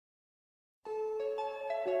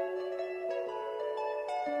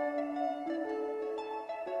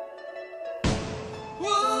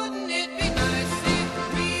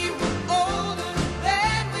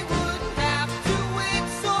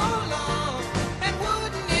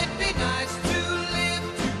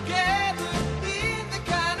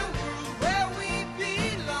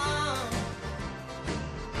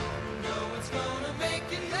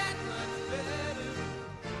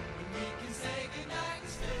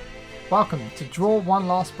Welcome to Draw One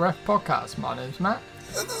Last Breath podcast. My name's Matt.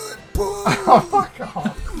 Oh, fuck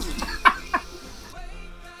off.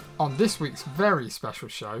 On this week's very special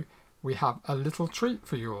show, we have a little treat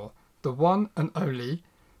for you all. The one and only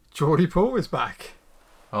Geordie Paul is back.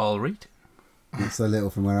 All right. Not so little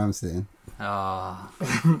from where I'm sitting. Ah.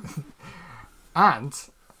 And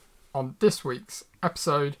on this week's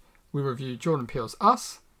episode, we review Jordan Peele's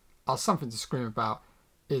Us. Our Something to Scream About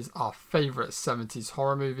is our favourite 70s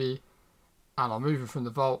horror movie. And our movie from the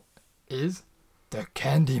vault is The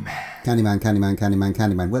Candyman.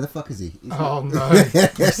 Candyman. Where the fuck is he? Oh no,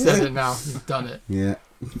 you've said it now. You've done it. Yeah.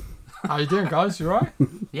 How you doing, guys? You alright?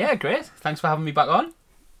 Yeah, great. Thanks for having me back on.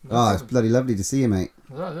 Oh, it's bloody lovely to see you, mate.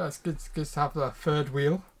 Yeah, it's good to have the third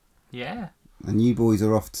wheel. Yeah. And you boys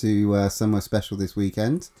are off to somewhere special this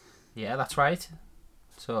weekend. Yeah, that's right.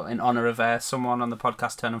 So, in honour of someone on the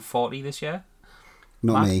podcast turning 40 this year.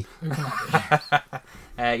 Not Matt? me. Who can that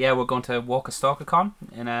be? Yeah, we're going to Walker Stalker Con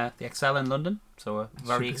in the Excel in London. So, we're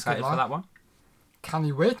very Should be excited good for that one. Can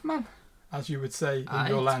you wait, man? As you would say in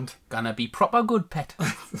your land. Gonna be proper good, pet.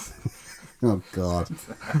 Oh, God.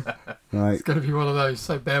 Right. It's going to be one of those,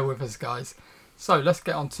 so bear with us, guys. So, let's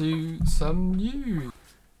get on to some news.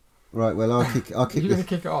 Right, well, I'll kick You're going to this.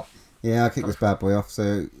 kick it off. Yeah, I'll kick this bad boy off.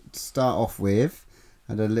 So, to start off with,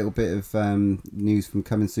 I had a little bit of news from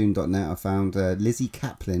comingsoon.net. I found Lizzie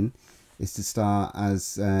Kaplan is to star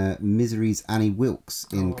as Misery's Annie Wilkes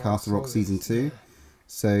in Castle Rock Season 2. Yeah.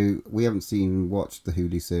 So, we haven't watched the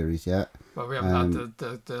Hulu series yet. But we haven't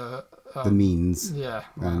had The means. Yeah.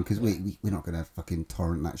 Because we're not going to fucking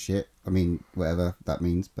torrent that shit. I mean, whatever that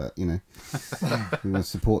means, but, you know. We want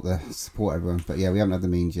to support everyone. But, yeah, we haven't had the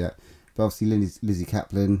means yet. But obviously, Lizzie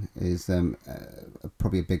Kaplan is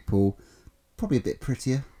probably a big pull. Probably a bit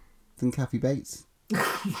prettier than Kathy Bates.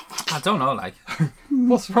 I don't know, like.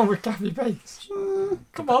 What's wrong with Kathy Bates?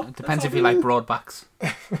 Come on. It depends if you like broadbacks.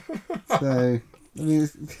 So, I mean,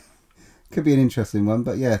 it could be an interesting one.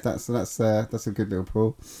 But, yeah, that's a good little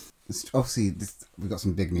pull. Obviously, we've got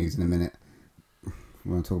some big news in a minute.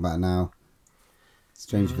 We want to talk about it now.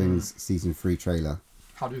 Stranger Things Season 3 trailer.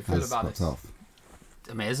 How do you feel about popped it? off.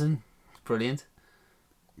 Amazing. Brilliant.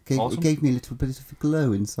 It gave me a little bit of a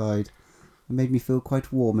glow inside. It made me feel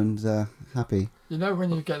quite warm and happy. You know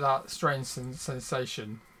when you get that strange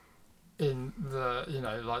sensation in the,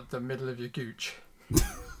 like the middle of your gooch,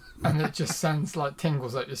 and it just sends like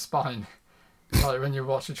tingles up your spine, like when you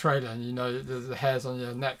watch a trailer and you know the hairs on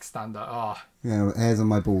your neck stand up. Ah, Yeah, hairs on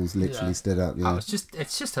my balls literally stood up. Yeah,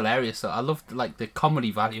 It's just hilarious. I loved like the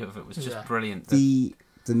comedy value of it was just brilliant. The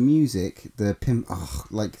music, the pimp,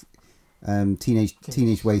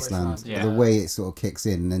 Teenage Wasteland. Yeah. The way it sort of kicks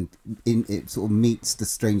in and it sort of meets the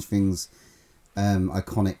Strange Things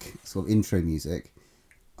iconic sort of intro music.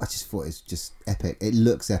 I just thought it's just epic. It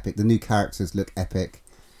looks epic. The new characters look epic.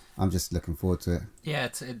 I'm just looking forward to it. Yeah,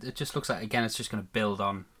 it just looks like, again, it's just going to build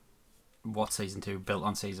on what Season 2 built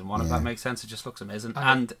on Season 1, if that makes sense. It just looks amazing.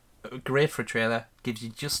 And great for a trailer. Gives you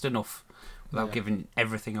just enough without giving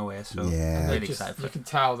everything away. So I'm really excited for you it. can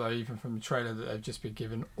tell though, even from the trailer, that they've just been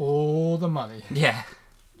given all the money. Yeah.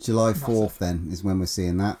 July 4th then is when we're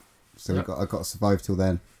seeing that. So I've got to survive till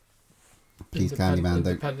then. Please, Candyman,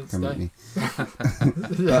 don't come at me.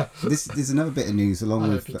 Yeah. But there's another bit of news along I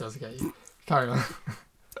with... hope he does get you. Carry on.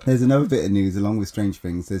 There's another bit of news along with Strange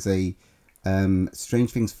Things. There's a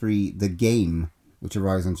Strange Things 3, The Game, which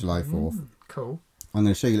arrives on July 4th. Cool. I'm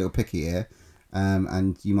going to show you a little picky here,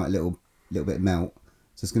 and you might little bit melt.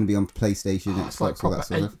 So it's going to be on PlayStation, It's Xbox, like all proper that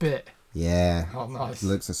sort of... 8-bit. Yeah. Oh, nice. It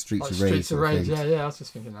looks like Streets Like of Rage. Streets of sort of Rage, thing. yeah, I was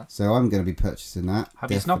just thinking that. So I'm going to be purchasing that.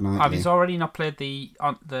 Have you already not played the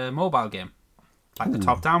mobile game? Like the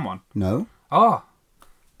top-down one? No. Oh,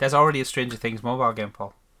 there's already a Stranger Things mobile game,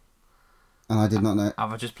 Paul. And I did not know.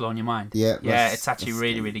 Have I just blown your mind? Yeah. It's actually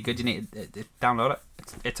really, really good. You need to download it.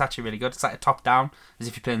 It's actually really good. It's like a top-down, as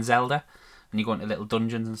if you're playing Zelda, and you go into little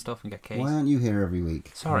dungeons and stuff and get keys. Why aren't you here every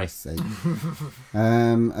week? Sorry. For Christ's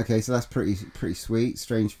sake. Okay, so that's pretty sweet.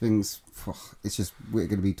 Strange Things. It's just we're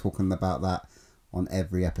going to be talking about that on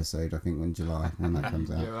every episode. I think when that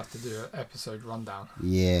comes out. Yeah, we'll have to do an episode rundown.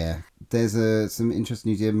 Yeah, there's some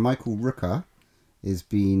interesting news here. Michael Rooker is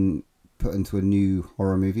being put into a new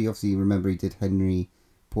horror movie. Obviously, you remember he did Henry,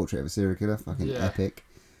 Portrait of a Serial Killer. Fucking epic.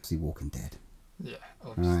 Obviously, Walking Dead. Yeah,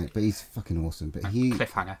 obviously. Right, but he's fucking awesome. But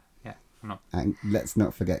Cliffhanger. Yeah, and let's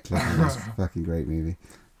not forget Cliffhanger. It's a fucking great movie.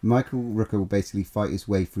 Michael Rooker will basically fight his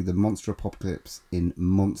way through the monster apocalypse in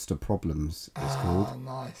Monster Problems, it's called. Oh,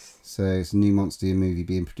 nice. So it's a new monster movie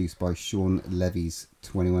being produced by Sean Levy's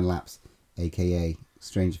 21 Laps, a.k.a.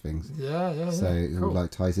 Stranger Things. Yeah. So it all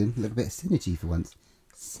like ties in. A little bit of synergy for once.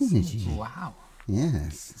 Synergy. Wow.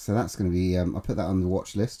 Yes, so that's going to be. I put that on the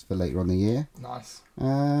watch list for later on the year. Nice.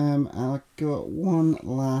 I got one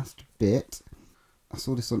last bit. I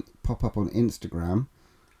saw this pop up on Instagram.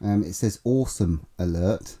 It says "Awesome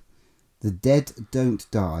Alert." The Dead Don't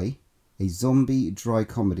Die, a zombie dry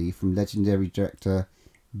comedy from legendary director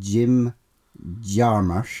Jim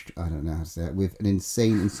Jarmusch. I don't know how to say it. With an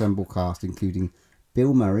insane ensemble cast including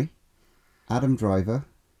Bill Murray, Adam Driver,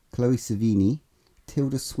 Chloe Sevigny,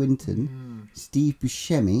 Tilda Swinton, Steve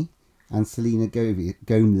Buscemi, and Selena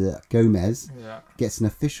Gomez Yeah. gets an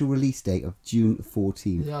official release date of June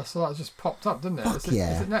 14th. Yeah, so that just popped up, didn't it? Fuck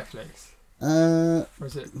yeah. Is it Netflix? Or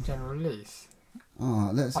is it general release?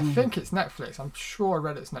 I think it's Netflix. I'm sure I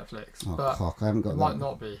read it's Netflix. Oh, but cock, I haven't got it that. might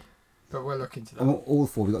not be. But we'll look into that. All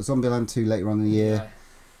four. We've got Zombieland 2 later on in the year.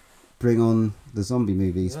 Bring on the zombie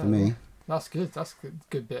movies for me. That's good. That's a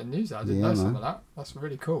good bit of news. I didn't know some of that. That's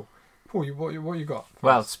really cool. Paul, what you got?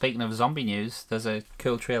 Well, speaking of zombie news, there's a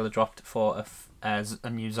cool trailer dropped for a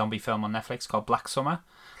new zombie film on Netflix called Black Summer.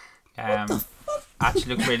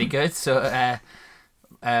 Actually looks really good. So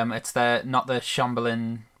it's not the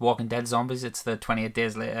Shambling Walking Dead zombies. It's the 28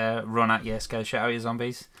 Days Later run at you, scare shit out of your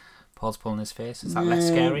zombies. Paul's pulling his face. Is that less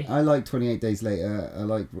scary? I like 28 Days Later. I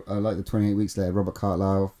like the 28 Weeks Later. Robert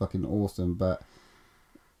Carlyle, fucking awesome. But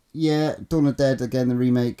yeah, Dawn of the Dead again, the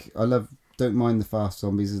remake. Don't mind the fast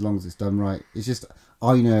zombies as long as it's done right. It's just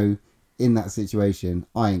I know in that situation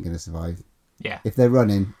I ain't gonna survive. Yeah. If they're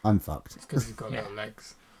running, I'm fucked. It's because he's got little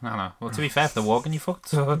legs. I know. Well, to be fair, if they're walking, you fucked.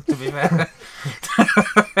 So to be fair.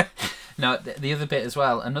 No, the other bit as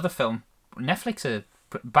well. Another film. Netflix are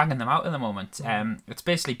banging them out at the moment. It's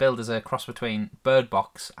basically billed as a cross between Bird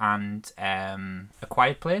Box and A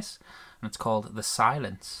Quiet Place, and it's called The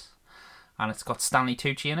Silence, and it's got Stanley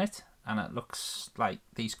Tucci in it, and it looks like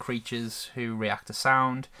these creatures who react to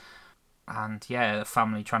sound, and a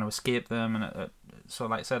family trying to escape them, and so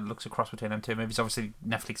like I said, it looks a cross between them two movies. Obviously,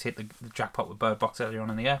 Netflix hit the jackpot with Bird Box earlier on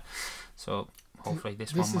in the year, so hopefully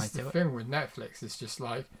this one might do it. This is the thing with Netflix. It's just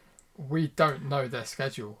like we don't know their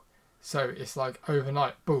schedule. So it's like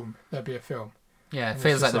overnight, boom, there'll be a film. Yeah, it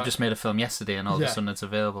feels like they've just made a film yesterday and all of a sudden it's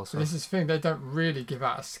available. So this is the thing, they don't really give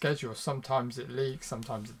out a schedule. Sometimes it leaks,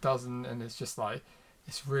 sometimes it doesn't, and it's just like,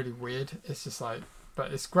 it's really weird. It's just like,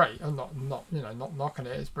 but it's great. I'm not knocking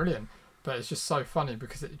it. It's brilliant, but it's just so funny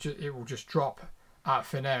because it will just drop out of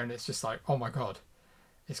thin air, and it's just like, oh my god,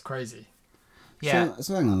 it's crazy. Yeah.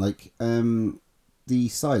 So hang on, like The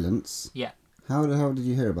Silence. Yeah. How did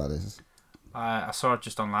you hear about this? I saw it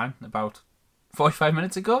just online about 45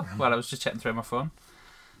 minutes ago while I was just checking through my phone.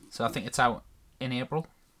 So I think it's out in April,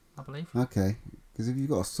 I believe. Okay. Because if you've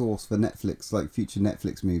got a source for Netflix, like future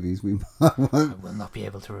Netflix movies, we might I will not be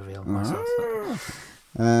able to reveal my source.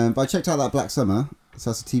 But I checked out that Black Summer. So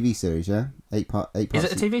that's a TV series, yeah? 8 parts. Is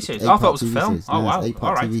it a TV series? I thought it was a film. Series. Oh, no, wow. It's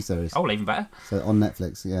 8-part All right. TV series. Oh, well, even better. So on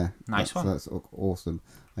Netflix, yeah. Nice one. That's awesome.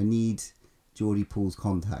 I need Geordie Pool's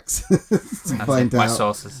contacts to find my out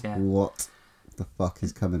sources, yeah. what the fuck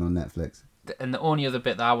is coming on Netflix. And the only other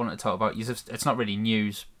bit that I wanted to talk about, it's not really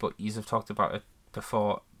news, but you have talked about it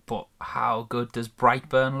before, but how good does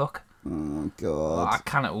Brightburn look? Oh, God. I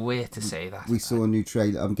cannot wait to see that. We saw a new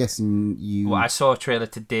trailer. I'm guessing you... Well, I saw a trailer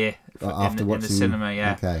today after in the cinema,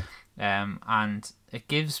 yeah. Okay. And it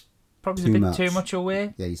gives probably a bit too much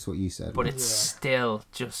away. Yeah, that's what you said. But it still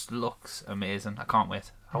just looks amazing. I can't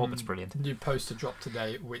wait. I hope it's brilliant. New poster dropped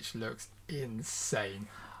today, which looks insane.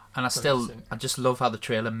 And I just love how the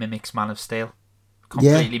trailer mimics Man of Steel.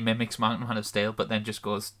 Completely mimics Man of Steel, but then just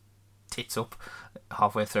goes tits up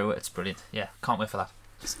halfway through it. It's brilliant. Yeah, can't wait for that.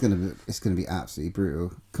 It's gonna be absolutely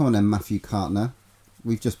brutal. Come on then, Matthew Cartner.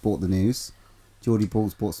 We've just bought the news. Geordie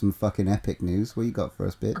Ball's bought some fucking epic news. What you got for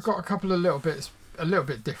us, bitch? I've got a couple of little bits, a little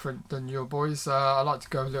bit different than your boys. I like to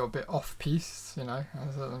go a little bit off piece,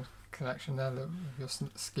 as a connection there with your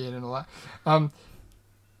skiing and all that.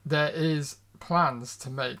 There is plans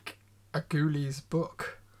to make a Ghoulies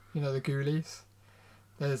book. You know the Ghoulies?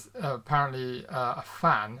 There's apparently a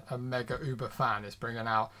mega uber fan is bringing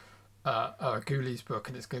out a Ghoulies book,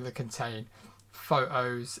 and it's going to contain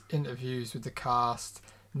photos, interviews with the cast,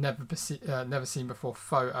 never seen before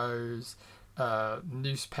photos,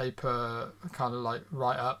 newspaper kind of like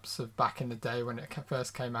write-ups of back in the day when it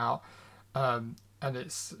first came out, and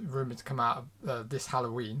it's rumoured to come out this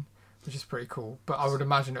Halloween, which is pretty cool. But I would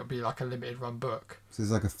imagine it'll be like a limited run book. So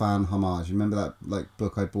it's like a fan homage. You remember that like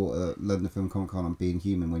book I bought at London Film Comic Con on Being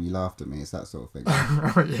Human when you laughed at me? It's that sort of thing.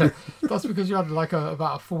 Yeah, that's because you had like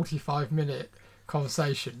about a 45-minute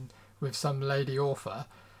conversation with some lady author,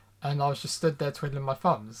 and I was just stood there twiddling my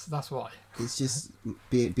thumbs. That's why. It's just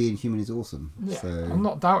being human is awesome. Yeah, So I'm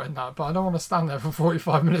not doubting that, but I don't want to stand there for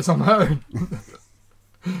 45 minutes on my own.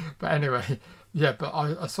 But anyway, yeah, but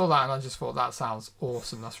I saw that and I just thought that sounds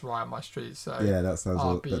awesome. That's right up my street. So yeah, that sounds.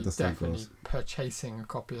 I'll That be does sound definitely awesome. purchasing a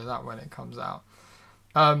copy of that when it comes out.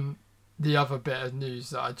 The other bit of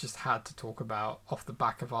news that I just had to talk about off the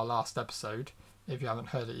back of our last episode, if you haven't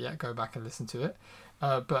heard it yet, go back and listen to it.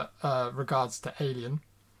 But regards to Alien,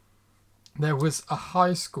 there was a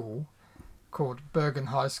high school called Bergen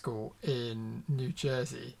High School in New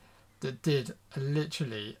Jersey that did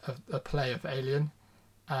literally a play of Alien.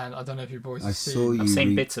 And I don't know if you boys have seen. I've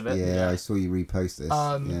seen bits of it. Yeah, I saw you repost this.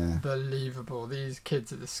 Yeah. Unbelievable. These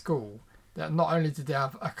kids at the school, that not only did they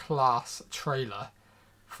have a class trailer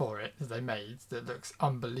for it that they made that looks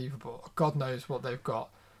unbelievable. God knows what they've got,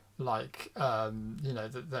 like,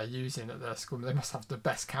 that they're using at their school. They must have the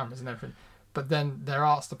best cameras and everything. But then their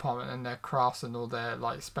arts department and their crafts and all their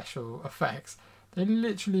like special effects, they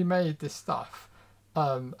literally made this stuff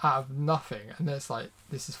out of nothing. And it's like,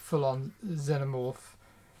 this is full on xenomorph,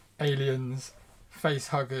 aliens, face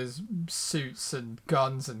huggers, suits and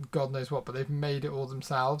guns and God knows what, but they've made it all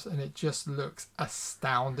themselves and it just looks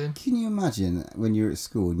astounding. Can you imagine when you're at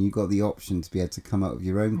school and you got the option to be able to come up with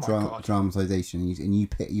your own dramatization and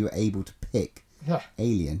you were able to pick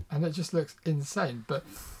Alien? And it just looks insane. But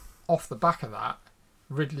off the back of that,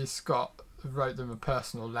 Ridley Scott wrote them a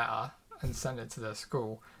personal letter and sent it to their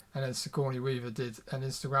school. And then Sigourney Weaver did an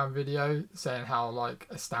Instagram video saying how like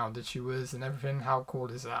astounded she was and everything. How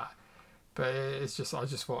cool is that? But it's just, I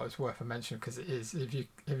just thought it was worth a mention because it is. If you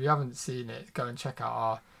haven't seen it, go and check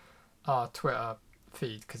out our Twitter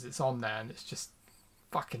feed because it's on there and it's just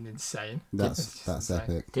fucking insane. That's insane.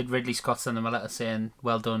 epic. Did Ridley Scott send them a letter saying,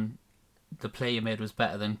 "Well done, the play you made was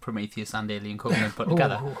better than Prometheus and Alien Covenant put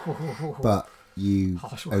together"? But you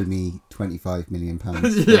owe me £25 million.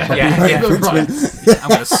 Yeah. Right. I'm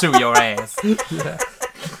going to sue your ass. Yeah.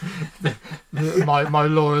 my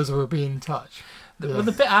lawyers will be in touch. Yeah. Well,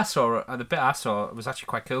 the bit I saw was actually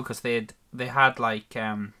quite cool because they had like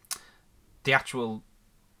the actual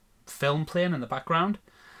film playing in the background.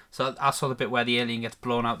 So I saw the bit where the alien gets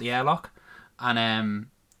blown out the airlock, and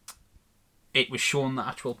it was showing the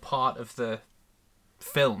actual part of the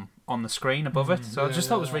film on the screen above it. So I just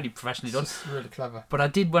thought it was really professionally done. It's really clever. But I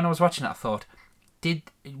did, when I was watching it, I thought,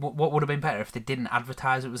 what would have been better if they didn't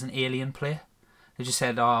advertise it was an alien play? They just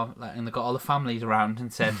said, and they got all the families around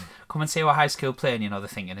and said, come and see our high school play. And, they're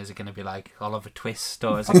thinking, is it going to be like Oliver Twist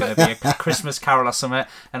or is it going to be a Christmas Carol or something?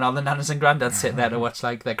 And all the nanas and granddads sit there to watch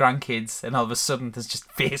like their grandkids, and all of a sudden there's just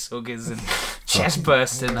face huggers and chest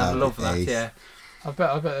bursting. I love that, yeah. I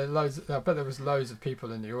bet there was loads of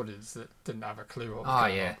people in the audience that didn't have a clue what was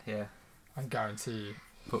going on. Yeah. I guarantee you.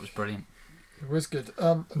 But it was brilliant. It was good.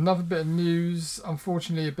 Another bit of news,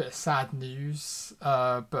 unfortunately a bit of sad news,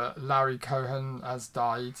 but Larry Cohen has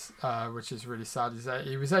died, which is really sad.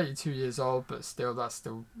 He was 82 years old, but that's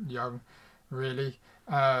still young, really.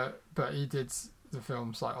 But he did the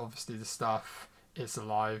films like obviously The Stuff, It's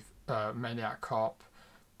Alive, Maniac Cop,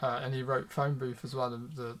 and he wrote Phone Booth as well.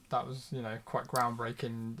 That was quite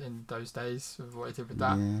groundbreaking in those days of what he did with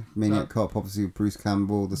that. Yeah, Maniac Cop, obviously with Bruce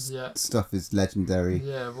Campbell. The stuff is legendary.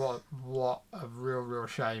 Yeah, what a real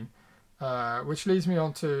shame. Which leads me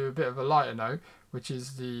on to a bit of a lighter note, which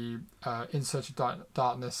is the In Search of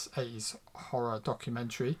Darkness 80s horror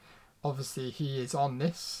documentary. Obviously, he is on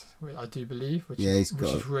this, I do believe, which is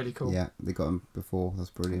really cool. Yeah, they got him before. That's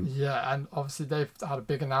brilliant. Yeah, and obviously they've had a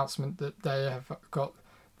big announcement that they have got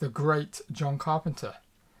the great John Carpenter.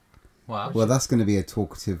 Wow. Well, that's going to be a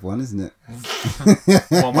talkative one, isn't it?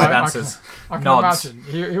 One word answers. I can imagine.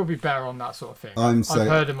 He'll be better on that sort of thing. I've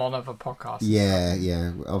heard him on other podcasts.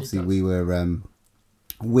 Yeah. Obviously, we were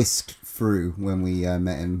whisked through when we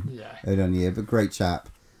met him earlier on the year, but great chap.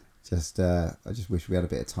 I just wish we had a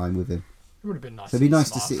bit of time with him. It would have been nice. So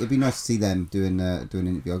it'd be nice to see them doing an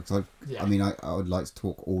interview. I mean, I would like to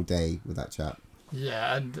talk all day with that chap.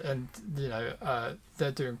 Yeah, and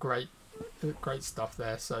they're doing great stuff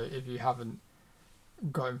there. So if you haven't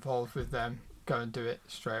got involved with them, go and do it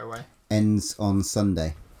straight away. Ends on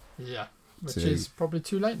Sunday. Yeah, which is probably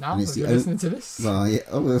too late now if you're listening to this. Well, yeah.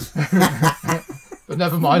 But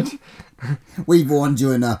never mind. We've warned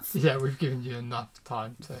you enough. Yeah, we've given you enough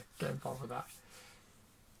time to get involved with that.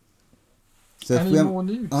 So any more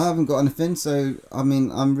news? I haven't got anything. So I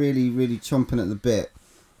mean, I'm really, really chomping at the bit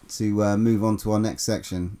to move on to our next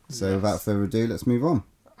section. So without further ado, let's move on.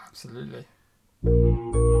 Absolutely.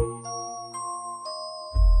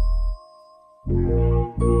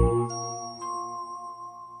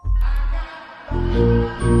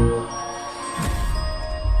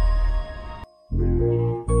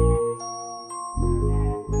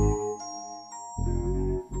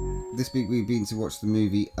 been to watch the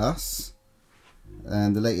movie Us,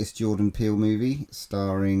 and the latest Jordan Peele movie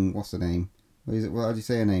starring what's her name? What is it? How do you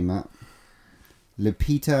say her name, Matt?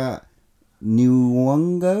 Lupita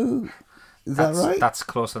Nyong'o. Is that right? That's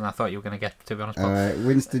closer than I thought you were going to get, to be honest.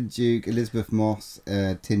 Winston Duke, Elizabeth Moss,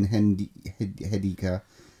 Tin Hedeka.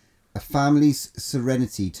 A family's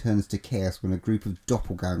serenity turns to chaos when a group of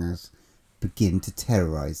doppelgangers begin to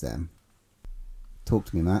terrorise them. Talk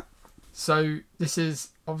to me, Matt. So this is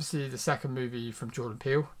obviously the second movie from Jordan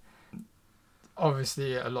Peele.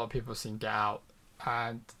 Obviously, a lot of people have seen Get Out,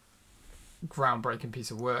 and groundbreaking piece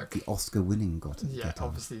of work. The Oscar-winning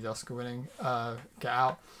obviously the Oscar-winning Get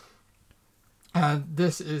Out. And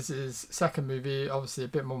this is his second movie. Obviously, a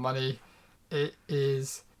bit more money. It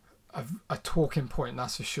is a talking point,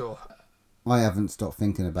 that's for sure. I haven't stopped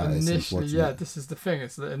thinking about it since watching it. This is the thing.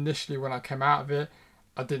 Is that initially when I came out of it,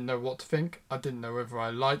 I didn't know what to think. I didn't know whether I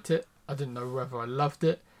liked it. I didn't know whether I loved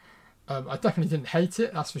it. I definitely didn't hate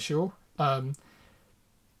it, that's for sure. And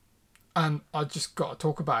I just got to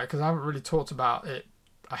talk about it because I haven't really talked about it.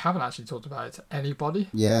 I haven't actually talked about it to anybody.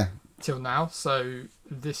 Yeah. Till now. So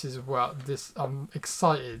this is I'm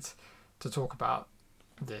excited to talk about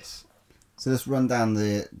this. So let's run down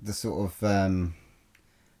the sort of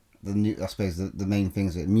the new, I suppose the main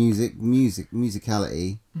things of it.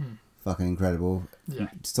 Musicality, fucking incredible. Yeah.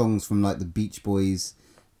 Songs from like the Beach Boys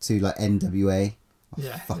to like NWA.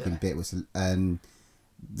 Bit was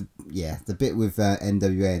the bit with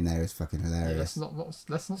NWA in there is fucking hilarious. Yeah,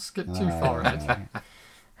 let's not skip too far ahead.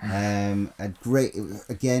 A great,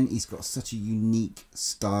 again, he's got such a unique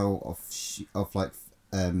style of like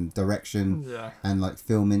direction and like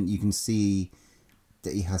filming. You can see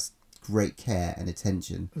that he has great care and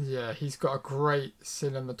attention. Yeah, he's got a great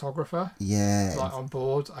cinematographer. Yeah, like on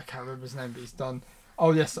board. I can't remember his name, but he's done.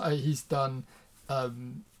 Oh yes, he's done.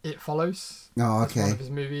 It Follows. Oh, okay. One of his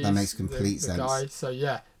movies. That makes complete sense. Guy. So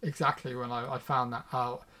yeah, exactly. When I found that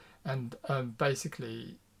out, and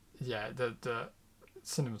basically, the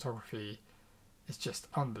cinematography is just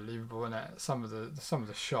unbelievable, isn't it? Some of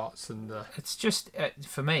the shots and the. It's just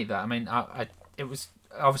for me that it was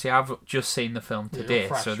obviously I've just seen the film today,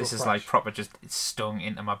 so this is like proper just stung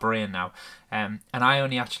into my brain now, and I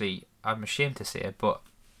only actually I'm ashamed to say it, but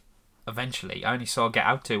eventually I only saw Get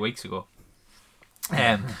Out 2 weeks ago.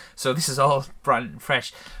 So this is all brand and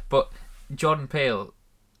fresh, but Jordan Peele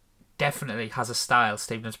definitely has a style,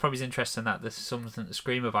 Stephen. It's probably interesting that there's something to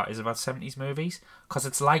scream about is about 70s movies, because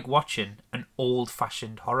it's like watching an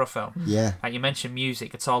old-fashioned horror film. Yeah, like you mentioned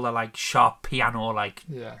music, it's all the like sharp piano, like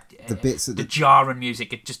the bits of the jarring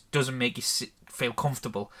music. It just doesn't make you feel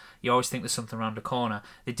comfortable. You always think there's something around the corner.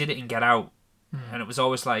 They did it in Get Out, and it was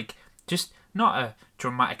always like just not a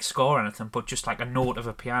dramatic score or anything, but just like a note of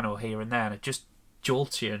a piano here and there, and it just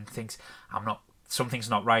jolts you and thinks something's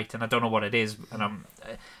not right, and I don't know what it is, and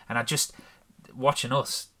I just watching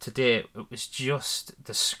Us today, it was just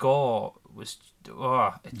the score was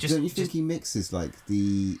don't you think he mixes like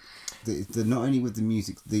the not only with the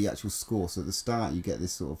music, the actual score, so at the start you get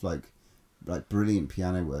this sort of like brilliant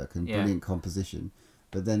piano work and brilliant composition,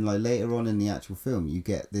 but then like later on in the actual film you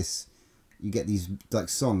get these like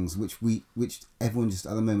songs which everyone just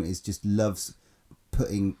at the moment is just loves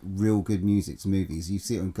putting real good music to movies. You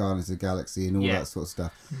see it on Guardians of the Galaxy and all that sort of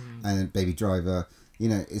stuff, and Baby Driver. You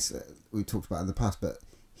know, it's we talked about it in the past, but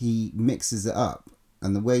he mixes it up,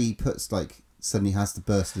 and the way he puts like suddenly has the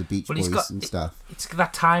burst of the Beach Boys and stuff. It's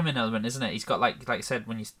that timing element, isn't it? He's got like I said,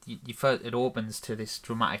 when you first, it opens to this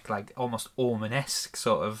dramatic, like almost Omen-esque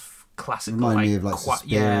sort of classical. Remind me of like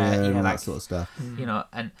Suspiria and all that sort of stuff. You know,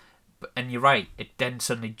 and you're right. It then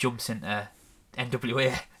suddenly jumps into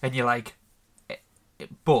NWA, and you're like.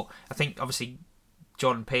 But I think obviously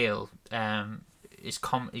Jordan Peele he's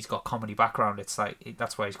got comedy background. It's like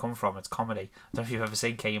that's where he's come from. It's comedy. I don't know if you've ever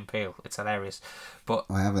seen Key and Peele. It's hilarious. But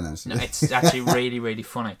I haven't actually. No, it's actually really really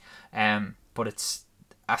funny. But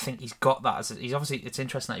I think he's got that. He's obviously, it's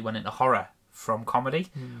interesting that he went into horror from comedy.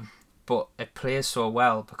 But it plays so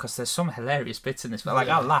well because there's some hilarious bits in this. Like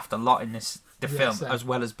I laughed a lot in the film, as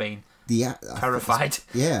well as being terrified.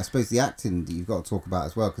 I suppose the acting that you've got to talk about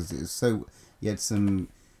as well, because it was so. You had some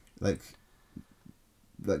like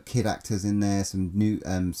kid actors in there, some new,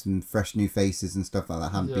 some fresh new faces and stuff like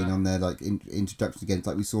that haven't been on there. Like introductions again,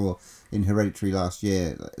 like we saw in Hereditary last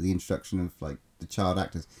year, like, the introduction of like the child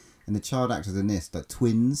actors, and the child actors in this, like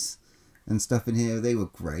twins and stuff in here, they were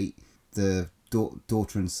great. The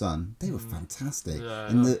daughter and son, they were fantastic,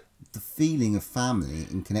 and the feeling of family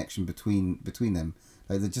and connection between them,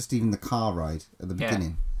 like just even the car ride at the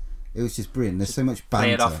beginning. It was just brilliant. There's so much banter.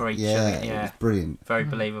 Play it off for each other. It was brilliant. Very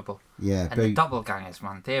believable. Yeah. And the doppelgangers,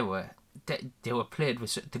 man, they were they were played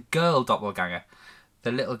with the girl doppelganger,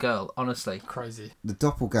 the little girl. Honestly, Crazy. The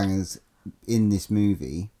doppelgangers in this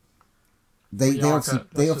movie, they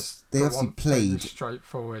obviously played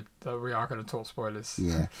straightforward that we are going to talk spoilers.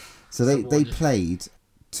 Yeah, so they played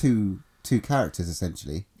two characters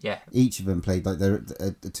essentially. Yeah. Each of them played like they're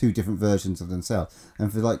two different versions of themselves,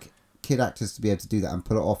 and for like kid actors to be able to do that and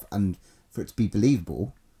pull it off, and for it to be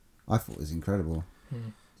believable, I thought it was incredible.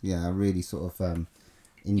 Yeah, I really sort of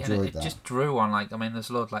enjoyed that. It just drew on there's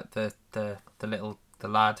a lot like the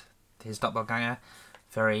lad, his doppelganger,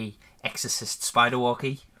 very Exorcist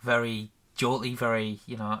spider-walky, very jolty, very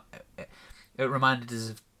it reminded us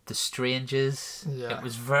of The Strangers. Yeah. It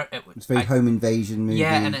was very home invasion movie.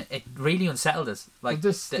 Yeah, and it really unsettled us.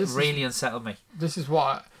 This really unsettled me. This is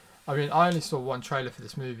what I only saw one trailer for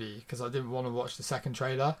this movie because I didn't want to watch the second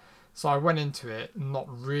trailer. So I went into it not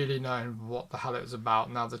really knowing what the hell it was about.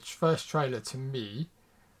 Now, the first trailer to me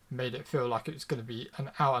made it feel like it was going to be an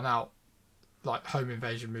out-and-out like home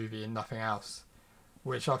invasion movie and nothing else,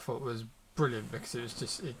 which I thought was brilliant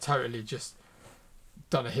because it totally just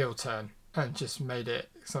done a heel turn and just made it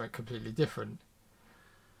something completely different.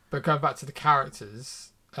 But going back to the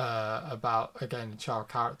characters, about, again, child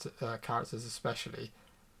characters especially,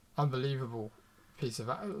 unbelievable piece of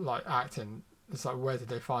acting. It's like, where did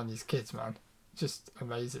they find these kids, man? Just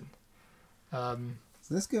amazing. So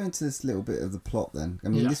let's go into this little bit of the plot then.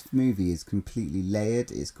 This movie is completely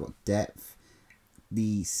layered. It's got depth.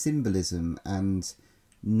 The symbolism and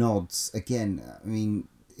nods, again, and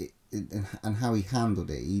how he handled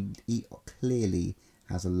it. He clearly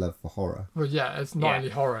has a love for horror. Well, yeah, it's not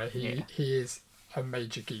only horror. He is a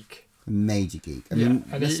major geek. A major geek. And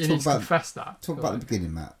he needs to confess that. Talk about the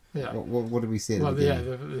beginning, Matt. Yeah. What do we see at the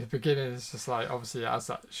beginning? The beginning is just like, obviously it has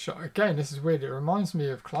that shot. Again, this is weird. It reminds me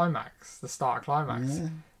of Climax, the start of Climax.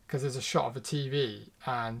 Because there's a shot of a TV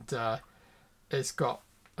and it's got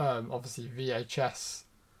obviously VHS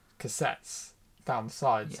cassettes down the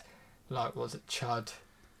sides. Yeah. Like, was it Chud,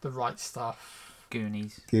 The Right Stuff,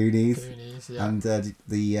 Goonies, yeah. And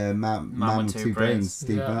the Man with Two Brains,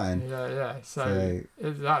 Steve Martin. Yeah. So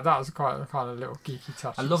that was quite a kind of little geeky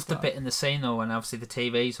touch. I loved the bit in the scene though when obviously the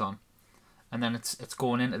TV's on, and then it's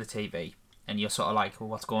going into the TV, and you're sort of like, well,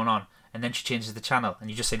 what's going on? And then she changes the channel, and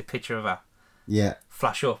you just see the picture of her. Yeah.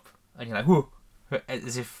 Flash up, and you're like, whoa,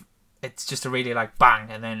 as if it's just a really like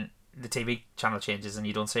bang, and then the TV channel changes, and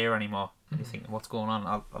you don't see her anymore. And you think, what's going on?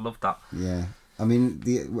 I love that. Yeah. And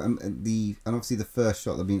obviously the first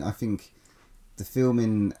shot. I think the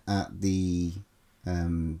filming at the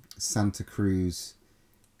Santa Cruz.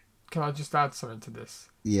 Can I just add something to this?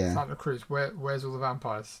 Yeah. Santa Cruz. Where's all the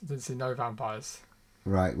vampires? Didn't see no vampires.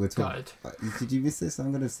 Right. We're talking. Did you miss this?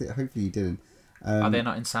 I'm gonna say. Hopefully you didn't. Are they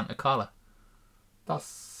not in Santa Carla?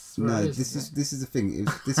 This is the thing.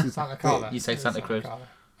 This was Santa Carla. You say Santa Cruz.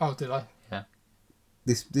 Oh, did I? Yeah.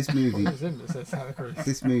 This movie. Santa Cruz.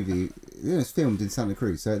 This movie, it's filmed in Santa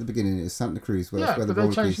Cruz. So at the beginning, it was Santa Cruz. Where but they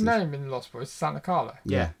changed the name in Lost Boys to Santa Carla.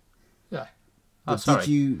 Yeah. Oh, sorry. Did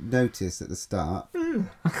you notice at the start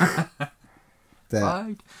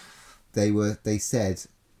that they said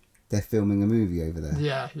they're filming a movie over there?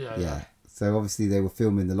 Yeah. So obviously they were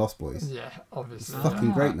filming the Lost Boys. Yeah, obviously. It's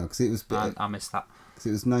fucking great now because it was. I missed that. Because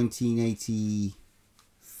it was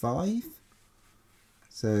 1985.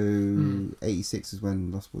 So 86 is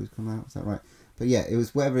when Lost Boys come out. Is that right? But yeah, it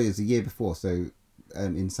was whatever it is, a year before. So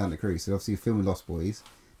in Santa Cruz. So obviously you're filming Lost Boys.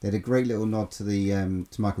 They had a great little nod to the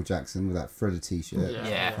to Michael Jackson with that Thriller t-shirt.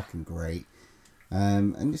 Yeah. Fucking great.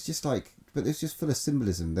 And it's just like, but it's just full of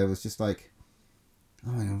symbolism. There was just like,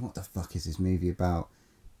 oh my God, what the fuck is this movie about?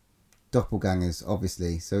 Doppelgangers,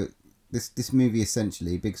 obviously. So this movie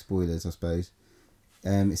essentially, big spoilers, I suppose.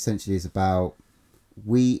 Essentially is about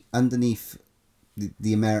underneath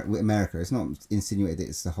the America. It's not insinuated that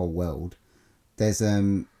it's the whole world. There's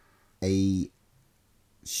a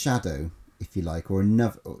shadow, if you like, or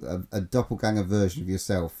another a doppelganger version of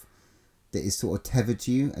yourself that is sort of tethered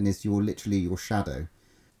to you and is literally your shadow,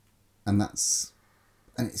 and it's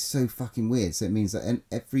so fucking weird. So it means that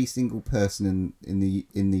every single person in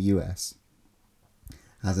the US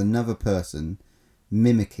has another person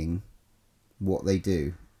mimicking what they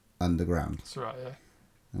do underground. That's right, yeah.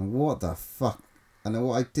 And what the fuck? And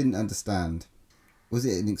what I didn't understand, was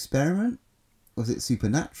it an experiment? Was it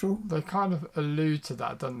supernatural? They kind of allude to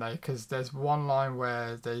that, don't they? Because there's one line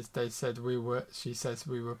where they said she says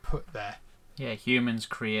we were put there. Yeah, humans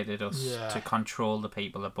created us to control the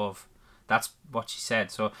people above. That's what she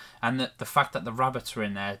said. So, and the fact that the rabbits were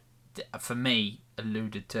in there, for me,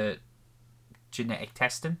 alluded to genetic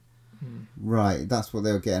testing. Right, that's what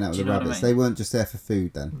they were getting at with Do you the know what I rabbits. mean? They weren't just there for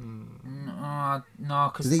food then. No,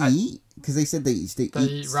 Do because they eat? Because they said they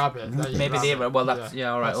eat rabbit. They eat maybe rabbit. they well, that's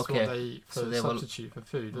all right. That's Okay, what they eat for So they will- substitute for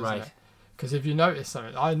food, isn't right. it? Because if you notice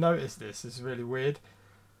something, I noticed this. It's really weird.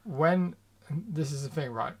 When this is the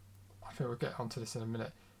thing, right? I think we'll get onto this in a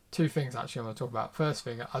minute. Two things actually I want to talk about. First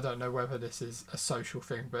thing, I don't know whether this is a social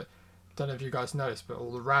thing, but I don't know if you guys noticed, but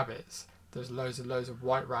all the rabbits, there's loads of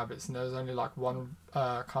white rabbits, and there's only like one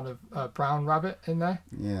kind of brown rabbit in there.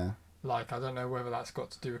 Yeah. Like, I don't know whether that's got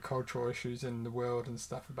to do with cultural issues in the world and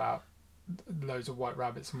stuff about loads of white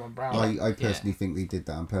rabbits and one brown. I personally think they did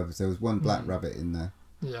that on purpose. There was one black rabbit in there.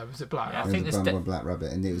 Yeah, was it black? Yeah, I There think was there's one black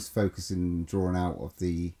rabbit, and it was focusing, drawn out of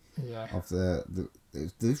the Yeah.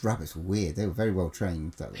 those rabbits were weird. They were very well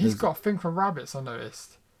trained. He's got a thing for rabbits, I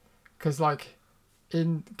noticed. Because, like,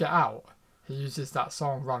 in Get Out, he uses that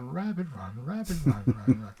song, Run, Rabbit, Run, Rabbit, Run,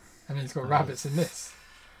 Run, Run. And he's got rabbits in this.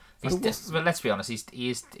 But let's be honest, he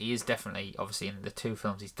is definitely, obviously in the two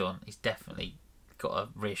films he's done, he's definitely got a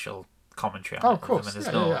racial commentary on it. Of course. I mean,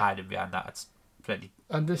 there's yeah, no yeah. hiding behind that. It's plenty.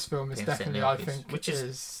 And this film is Being seen definitely, in the I office, think, which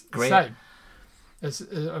is the great. same. It's,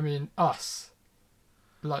 I mean, us,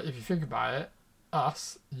 like, if you think about it,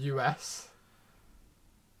 us, US,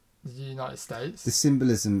 the United States. The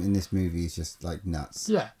symbolism in this movie is just like nuts.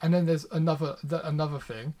 Yeah, and then there's another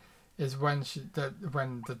thing is when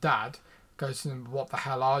when the dad goes to them, "What the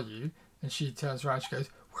hell are you?" and she turns around, she goes,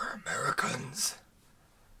 "We're Americans."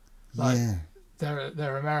 Like, Yeah.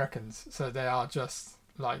 They're Americans, so they are just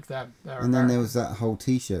like them. They're And then there Americans. was that whole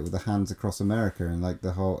T-shirt with the hands across America, and like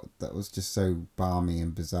that was just so balmy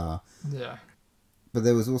and bizarre. Yeah, But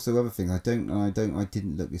there was also other things. I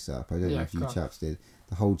didn't look this up. I don't know Yeah, if you go on. chaps did.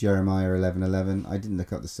 The whole Jeremiah 11:11. I didn't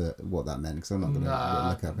look up what that meant because I'm not going to Nah,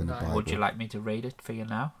 look up in the no. Bible. Would you like me to read it for you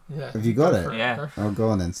now? yeah. Have you got Go it? for Yeah. Go for Oh, go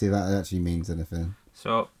on then. See if that actually means anything.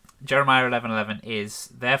 So Jeremiah 11:11 is,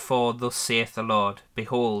 "Therefore thus saith the Lord,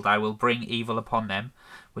 Behold, I will bring evil upon them,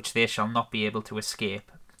 which they shall not be able to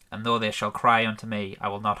escape. And though they shall cry unto me, I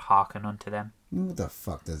will not hearken unto them." What the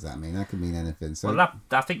fuck does that mean? That could mean anything. So Well,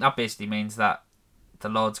 I think that basically means that the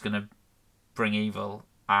Lord's going to bring evil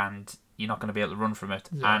and you're not going to be able to run from it.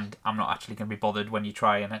 Yeah. And I'm not actually going to be bothered when you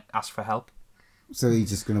try and ask for help. so he's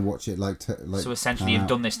just going to watch it like So essentially pan you've out.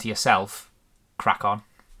 done this to yourself. Crack on.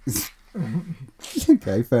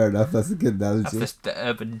 Okay, fair enough. That's a good That's analogy. the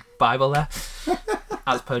urban Bible there.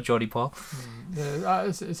 As per Geordie Paul. Yeah,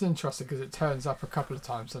 it's interesting because it turns up a couple of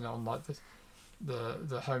times and on like this,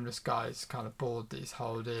 the homeless guy's kind of board that he's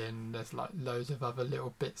holding. There's like loads of other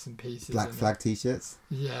little bits and pieces. Black in flag T-shirts.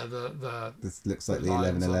 it. Yeah, the This looks like the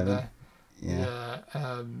lines on 11:11. there. Yeah.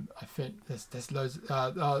 Yeah, I think there's loads.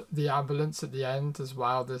 The ambulance at the end as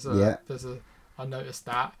well. There's a. I noticed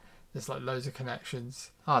that there's like loads of connections.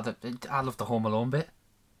 Oh, I love the Home Alone bit.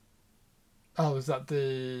 Oh, is that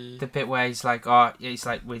the? The bit where he's like,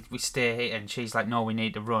 we stay here, and she's like, no, we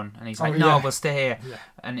need to run, and he's like, Oh, no, yeah. we'll stay here, Yeah.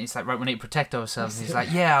 and it's like, right, we need to protect ourselves. And he's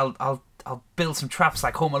like, yeah, I'll build some traps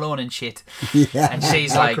like Home Alone and shit, Yeah. and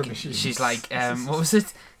she's Micro like, machines. what was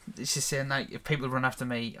it? She's saying like, if people run after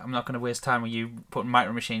me, I'm not going to waste time with you putting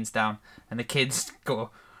micro machines down, and the kids go,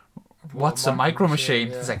 what's a micro machine?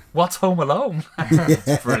 Yeah. It's like, what's Home Alone?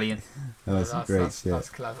 It's brilliant. Oh, that's great shit. That's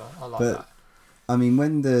clever. I like But- that. I mean,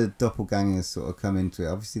 when the doppelgangers sort of come into it,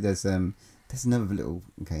 obviously there's another little.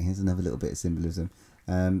 Okay, here's another little bit of symbolism.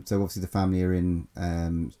 So obviously the family are in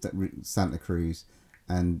Santa Cruz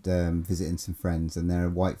and visiting some friends, and they're a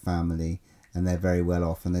white family and they're very well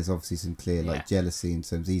off, and there's obviously some clear like jealousy in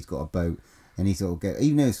terms. He's got a boat, and he's sort of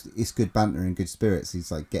even though it's good banter and good spirits,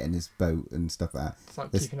 he's like getting his boat and stuff like that. It's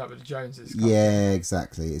like there's- keeping up with the Joneses. kind of Yeah,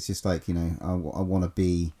 exactly. It's just like, I want to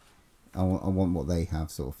be, I want what they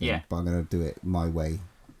have sort of thing, Yeah. but I'm going to do it my way.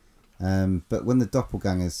 But when the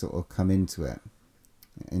doppelgangers sort of come into it,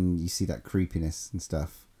 and you see that creepiness and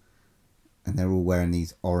stuff, and they're all wearing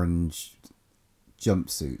these orange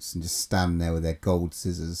jumpsuits and just stand there with their gold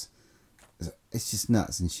scissors, it's just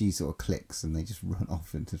nuts. And she sort of clicks, and they just run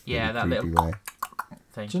off into Yeah, that creepy little way.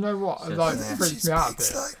 Thing. Do you know what? Just- Like, yeah. freaks me out a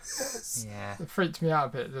bit. Yeah. It freaked me out a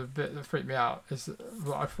bit. The bit that freaked me out is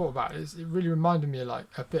what I thought about is it really reminded me of like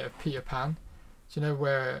a bit of Peter Pan. Do you know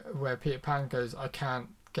where Peter Pan goes, I can't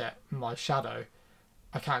get my shadow,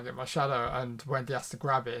 and Wendy has to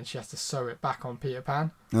grab it and she has to sew it back on Peter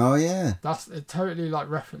Pan. Oh yeah, That's it. Totally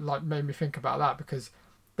like made me think about that because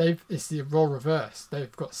it's the role reverse.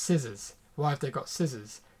 They've got scissors. Why have they got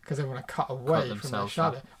scissors? because they want to cut away from their themselves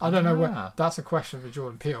shadow. up. I don't know Ah. where. That's a question for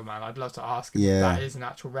Jordan Peele, man. I'd love to ask him Yeah. if that is an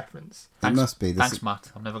actual reference. It must be. Thanks,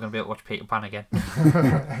 Matt. I'm never going to be able to watch Peter Pan again.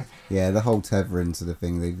 Yeah, the whole Tevrin sort of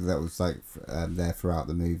thing that was like there throughout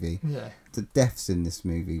the movie. Yeah, The deaths in this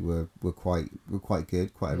movie were quite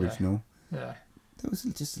good, quite Yeah. original. yeah, There was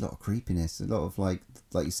just a lot of creepiness, a lot of like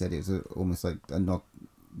you said, it was almost like a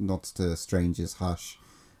nods to Strangers, Hush,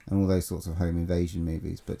 and all those sorts of home invasion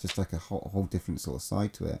movies, but just like a whole different sort of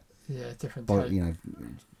side to it. yeah. Different Body, take. you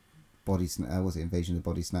know, was it Invasion of the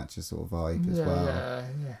Body Snatcher sort of vibe as well.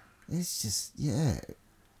 Yeah. It's just it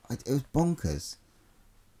was bonkers,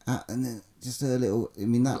 and then just a little. I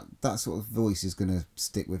mean that sort of voice is gonna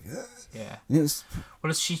stick with you. Yeah. And it was.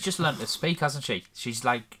 Well, she's just learned to speak, hasn't she? She's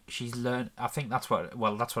learned. I think that's what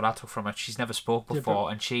I took from her. She's never spoke Yeah,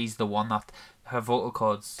 before, and she's the one that her vocal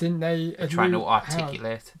cords Didn't they are trying to allude-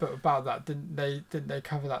 articulate. But about that, didn't they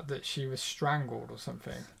cover that she was strangled or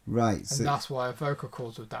something, Right, and so, that's why her vocal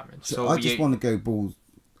cords were damaged. so So I just you- want to go balls.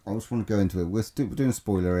 I just want to go into it. We're doing a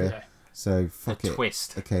spoiler here, Yeah, so fuck The it.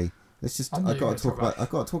 twist. Okay, let's just. I knew I you got were to talk gonna talk about.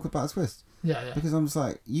 I got to talk about a twist yeah. because I'm just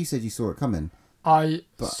like you said. You saw it coming. I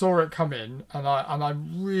But- saw it come in, and I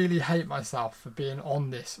really hate myself for being on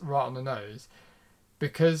this right on the nose,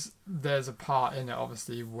 because there's a part in it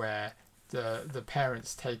obviously where the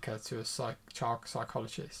parents take her to a child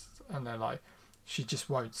psychologist, and they're like, she just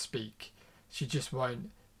won't speak, she just won't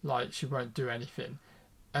she won't do anything,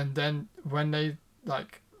 and then when they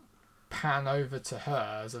like pan over to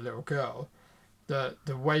her as a little girl, the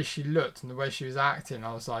way she looked and the way she was acting,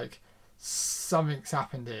 I was like, something's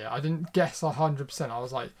happened here. I didn't guess 100%. I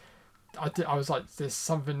was like, I was like, there's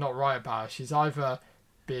something not right about her. She's either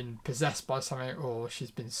been possessed by something, or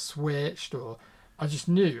she's been switched, or I just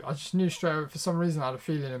knew straight away. For some reason, I had a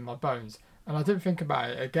feeling in my bones, and I didn't think about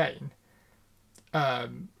it again,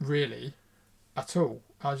 really, at all.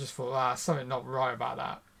 I just thought, something not right about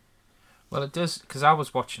that. Well, it does, because I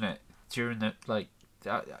was watching it during the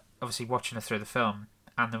obviously watching it through the film,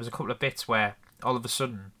 and there was a couple of bits where all of a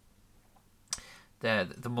sudden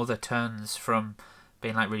the mother turns from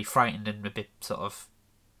being like really frightened and a bit sort of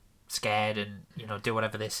scared and do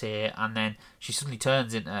whatever they say, and then she suddenly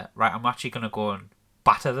turns into, right, I'm actually gonna go and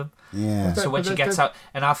batter them. Yeah. So when But she gets out,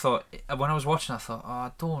 and I thought, when I was watching, I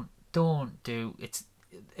thought, don't do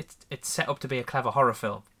it's set up to be a clever horror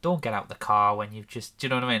film. Don't get out the car when you've just, do you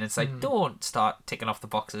know what I mean? It's like, don't start ticking off the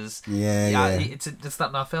boxes. Yeah. It's not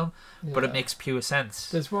in our film, but it Yeah. makes pure sense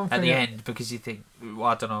There's one thing at the end, because you think, well,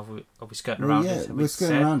 I don't know, are we skirting Well, around yeah, it? Have we're we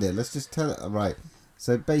skirting said- around it. Let's just tell it. Right.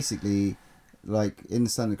 So basically, like in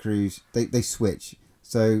Santa Cruz, they switch.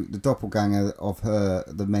 So the doppelganger of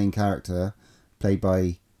the main character, played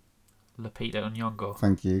by, Lupita Nyong'o.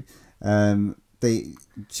 thank you, they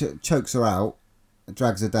chokes her out,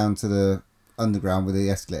 drags her down to the underground with the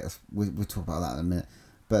escalator. We'll talk about that in a minute.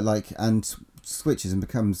 But and switches and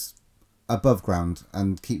becomes above ground,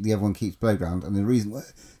 and everyone keeps below ground. And the reason why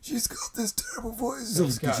she's got this terrible voice is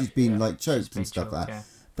obviously because she's been choked and stuff like that. Yeah.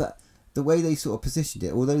 But the way they sort of positioned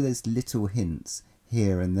it, although there's little hints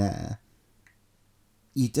here and there,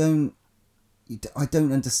 I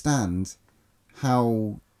don't understand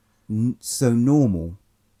how so normal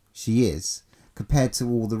she is compared to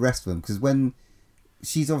all the rest of them. Because when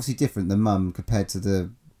she's obviously different, the mum, compared to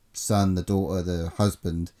the son, the daughter, the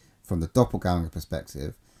husband, from the doppelganger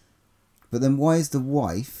perspective. But then why is the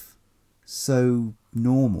wife so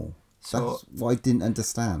normal? So- That's what I didn't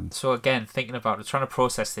understand. So again, thinking about it, trying to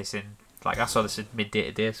process this in, like, I saw this at midday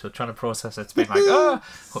today, so trying to process it's been like,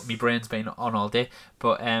 my brain's been on all day.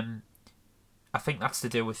 But I think that's to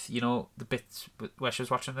do with, the bits where she was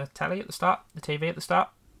watching the telly at the start, the TV at the start.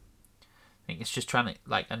 I think it's just trying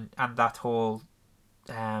to, and that whole,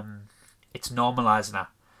 it's normalising her.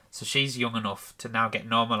 So she's young enough to now get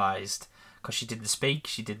normalised, because she didn't speak,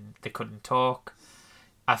 they couldn't talk.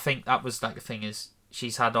 I think that was the thing is,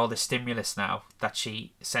 she's had all this stimulus now that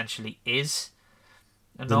she essentially is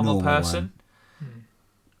a normal person,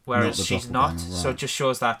 whereas Not the she's not. doppelganger, So it right. just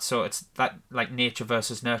shows that. So it's that nature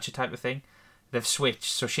versus nurture type of thing. They've switched.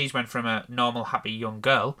 So she's went from a normal, happy young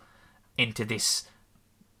girl into this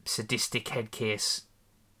sadistic headcase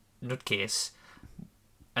nutcase,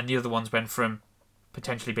 and the other ones went from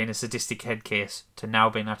potentially being a sadistic headcase to now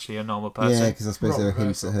being actually a normal person. Yeah, because I suppose there were Robert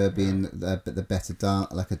hints at her being the better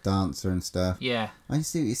like a dancer and stuff. Yeah. I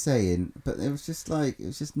see what you're saying, but it was just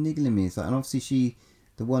niggling me. It's like, and obviously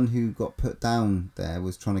the one who got put down there,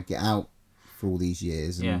 was trying to get out for all these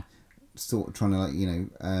years, and Yeah. sort of trying to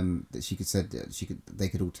that she said that they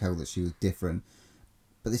could all tell that she was different.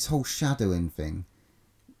 But this whole shadowing thing,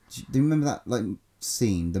 do you remember that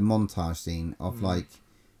scene, the montage scene of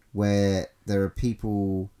where there are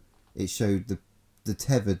people. It showed the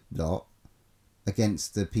tethered lot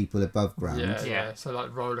against the people above ground. Yeah. So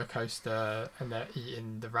like roller coaster, and they're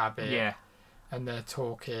eating the rabbit. Yeah. And they're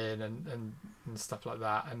talking and stuff like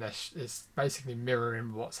that, and it's basically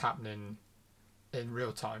mirroring what's happening in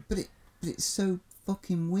real time. But it's so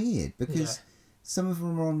fucking weird because some of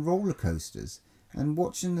them are on roller coasters, and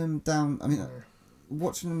watching them down. I mean,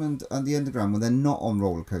 watching them on the underground when they're not on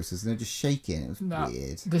roller coasters and they're just shaking. It was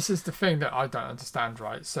weird. This is the thing that I don't understand,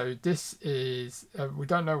 right? So this is we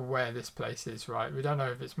don't know where this place is, right? We don't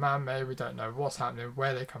know if it's man-made. We don't know what's happening,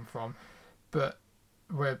 where they come from, but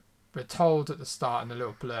we're told at the start in the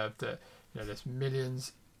little blurb that there's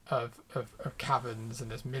millions of caverns, and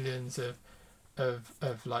there's millions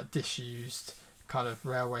of like disused kind of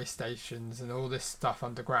railway stations and all this stuff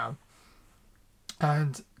underground.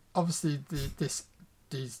 And obviously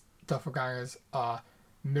these doppelgangers are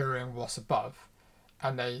mirroring what's above,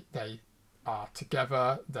 and they are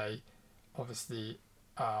together. They obviously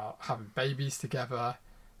are having babies together,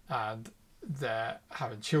 and they're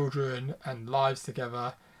having children and lives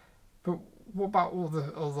together. But what about all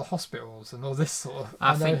the hospitals and all this sort of?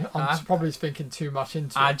 I'm probably thinking too much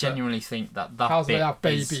into it. I genuinely think that how bit they have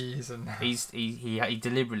babies and he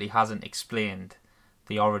deliberately hasn't explained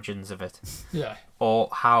the origins of it. Yeah. Or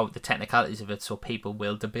how the technicalities of it, so people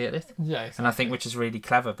will debate it. Yeah. Exactly. And I think which is really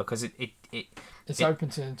clever because it's open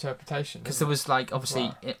to interpretation. Because there was like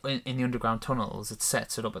obviously in the underground tunnels, it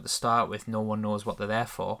sets it up at the start with no one knows what they're there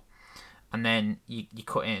for, and then you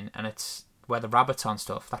cut in and it's where the rabbits are and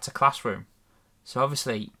stuff, that's a classroom. So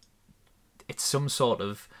obviously it's some sort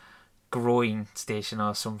of growing station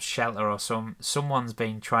or some shelter or someone's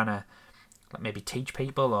been trying to like maybe teach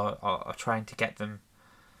people or trying to get them.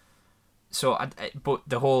 So but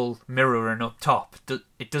the whole mirroring up top,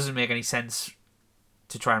 it doesn't make any sense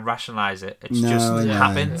to try and rationalise it. It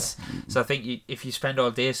happens. Yeah. So I think if you spend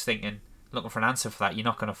all days looking for an answer for that, you're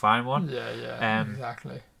not going to find one. Yeah,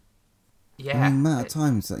 exactly. Yeah. I mean, the amount of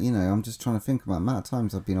times that, I'm just trying to think about the amount of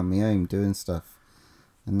times I've been on my own doing stuff,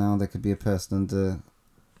 and now there could be a person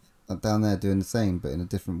down there doing the same, but in a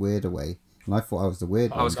different, weirder way. And I thought I was the weird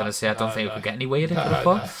one. I was going to say, I don't think it could get any weirder. No.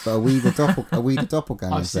 But are we the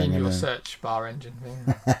doppelgangers? I've seen your search bar engine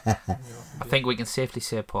thing. I think we can safely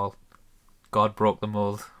say, Paul, God broke the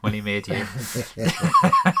mould when he made you.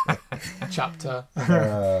 Chapter.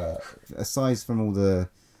 Aside from all the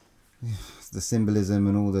symbolism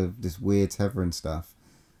and all this weird tethering stuff.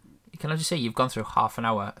 Can I just say, you've gone through half an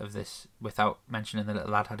hour of this without mentioning the little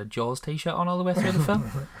lad had a Jaws t-shirt on all the way through the film?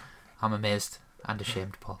 I'm amazed and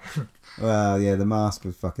ashamed, Paul. Well, yeah, the mask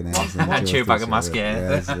was fucking amazing. And Chewbacca mask,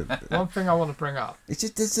 yeah. One thing I want to bring up. It's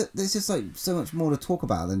just there's just like so much more to talk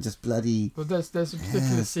about than just bloody. Well, there's a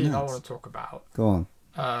particular scene I want to talk about. Go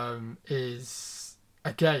on. Is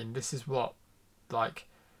again, this is what like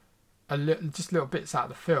just little bits out of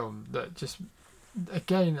the film that just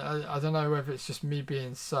again I don't know whether it's just me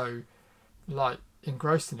being so like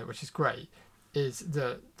engrossed in it, which is great. Is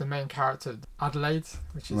the main character Adelaide,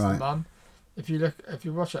 which is the mum. If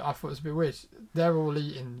you watch it, I thought it was a bit weird. They're all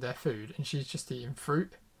eating their food and she's just eating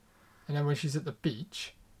fruit, and then when she's at the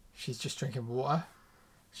beach, she's just drinking water.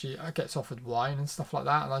 She gets offered wine and stuff like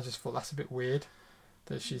that, and I just thought that's a bit weird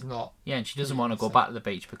that she's not. Yeah, and she doesn't want to go back to the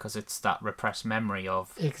beach because it's that repressed memory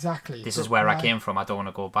of exactly. This is where I came from. I don't want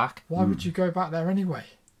to go back. Why would you go back there anyway?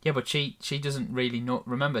 Yeah, but she doesn't really know.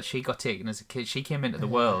 Remember, she got taken as a kid. She came into the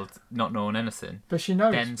world not knowing anything. But she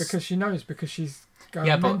knows because she's going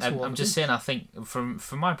mental. But I'm just saying. I think from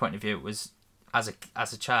my point of view, it was as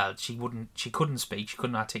a child, she couldn't speak, she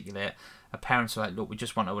couldn't articulate. Her parents were like, "Look, we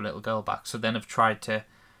just want our little girl back." So then have tried to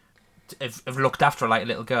have looked after her like a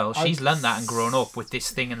little girl. She's learned that and grown up with this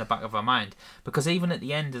thing in the back of her mind. Because even at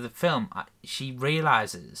the end of the film, she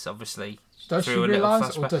realises, obviously, does she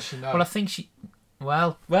realise or does she know? Well, I think she.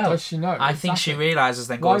 Well, does she know? I think she realises,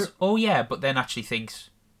 then goes, "Oh yeah," but then actually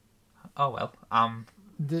thinks, "Oh well."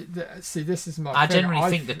 See, this is my. I genuinely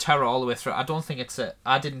think the terror all the way through. I don't think it's a.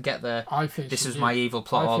 I didn't get the. I think this was my evil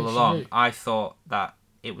plot all along. I thought that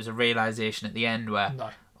it was a realisation at the end where.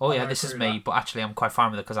 No. Oh yeah, this is me, but actually I'm quite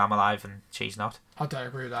fine with it because I'm alive and she's not. I don't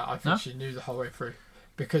agree with that. I think she knew the whole way through,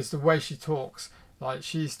 because the way she talks, like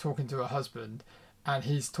she's talking to her husband, and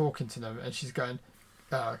he's talking to them, and she's going,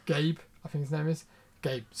 "Gabe," I think his name is.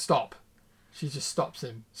 "Gabe, stop." She just stops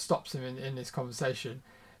him in this conversation,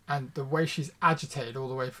 and the way she's agitated all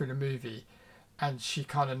the way through the movie, and she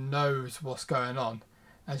kind of knows what's going on,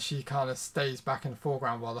 and she kind of stays back in the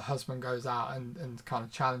foreground while the husband goes out and kind of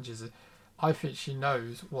challenges it. I think she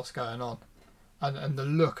knows what's going on, and the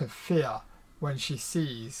look of fear when she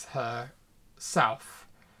sees her self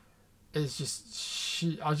is just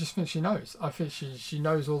I just think she knows. I think she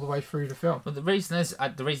knows all the way through the film. But the reason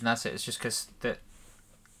that's it is just because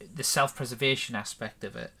the self-preservation aspect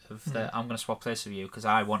of it, I'm going to swap places with you because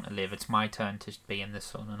I want to live. It's my turn to be in the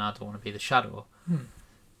sun, and I don't want to be the shadow.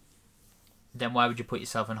 Then why would you put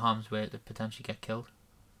yourself in harm's way to potentially get killed?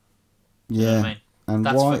 Yeah. You know what I mean? And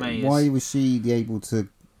That's for me why was she able to,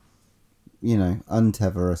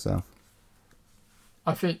 untether herself?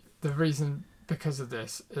 I think the reason because of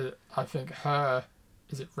this, I think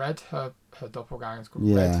is it Red? Her doppelganger is called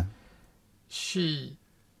Red.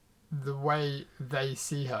 The way they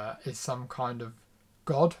see her is some kind of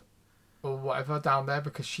god or whatever down there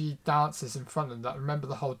because she dances in front of them. Remember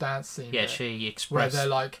the whole dance scene? Yeah, she expressed where they're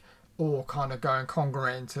like all kind of going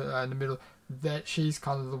congregating to her in the middle. That she's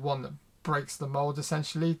kind of the one that breaks the mold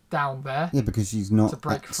essentially down there. Yeah, because she's not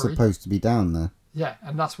supposed to be down there. Yeah,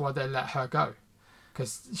 and that's why they let her go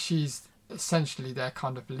because she's essentially their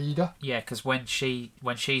kind of leader. Yeah, because when she's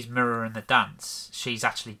mirroring the dance, she's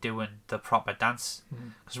actually doing the proper dance.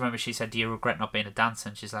 Because remember, she said, "Do you regret not being a dancer?"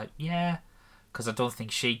 And she's like, "Yeah," because I don't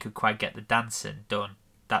think she could quite get the dancing done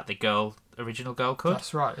that the original girl could.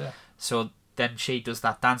 That's right. Yeah. So then she does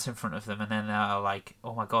that dance in front of them, and then they're like,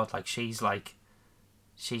 "Oh my god!" Like she's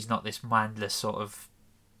not this mindless sort of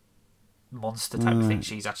monster type of thing.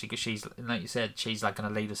 She's actually, she's like you said, she's like going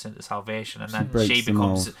to lead us into salvation, and then she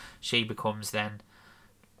becomes then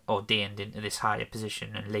ordained into this higher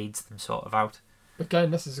position and leads them sort of out.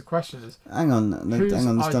 Again, this is a question: hang on, whose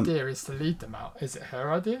idea is to lead them out? Is it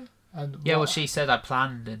her idea? And well, she said I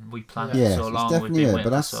planned, and we planned for so long. We've been waiting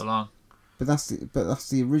for so long. But that's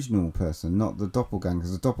the original person, not the doppelganger.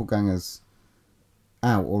 Because the doppelganger's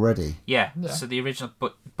out already. Yeah. So the original,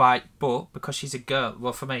 but because she's a girl.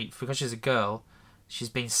 Well, for me, because she's a girl, she's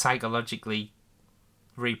been psychologically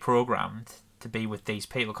reprogrammed to be with these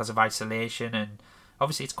people because of isolation, and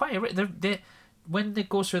obviously it's quite when they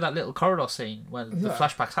go through that little corridor scene when the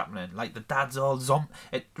flashback's happening, like the dad's all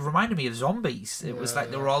it reminded me of zombies. It was like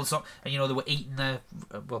they were all and they were eating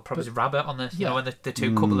probably a rabbit on the when the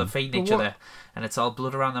two couple are feeding each other, and it's all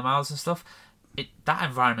blood around their mouths and stuff. That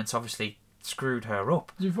environment's obviously screwed her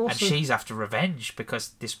up, and she's after revenge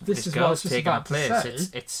because this girl's taking her place.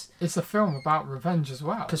 It's a film about revenge as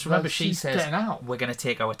well. Because remember, she says, "We're going to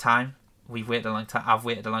take our time. We've waited a long time. I've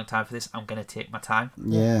waited a long time for this. I'm going to take my time."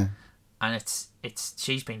 Yeah. And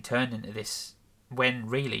she's been turned into this when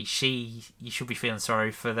really you should be feeling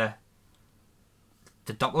sorry for the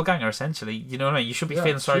doppelganger essentially. You know what I mean? You should be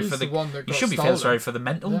feeling sorry for you should be feeling sorry for the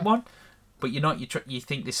mental one. But you're not. You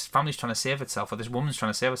think this family's trying to save itself, or this woman's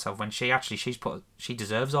trying to save herself, when she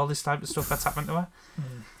deserves all this type of stuff that's happened to her.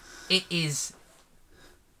 It is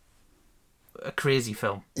a crazy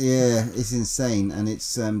film. Yeah, it's insane, and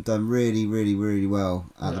it's done really, really, really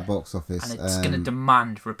well at the box office. And it's going to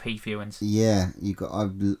demand repeat viewings. Yeah,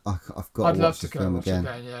 I've got to watch the film again.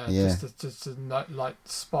 Yeah. Just to like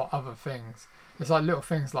spot other things. It's like little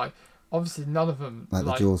things like obviously none of them like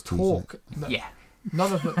the Jaws talk. Yeah.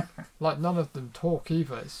 None of them talk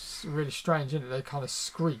either. It's really strange, isn't it? They kind of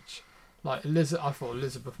screech. Like I thought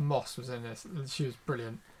Elizabeth Moss was in this. She was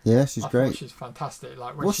brilliant. Yeah, she's great. She's fantastic.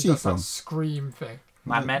 Like when she does from? that scream thing.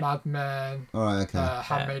 Mad Men. All right, okay.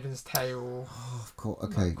 Handmaiden's Tale. Oh, of course.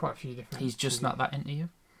 Okay. Quite a few different. He's just not that into you.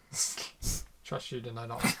 Trust you to know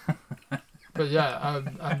not. But yeah,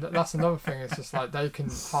 and that's another thing. It's just like they can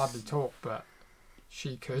hardly talk, but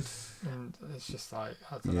she could, and it's just like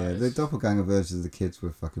I don't know. Yeah, the doppelganger versions of the kids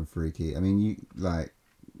were fucking freaky. I mean,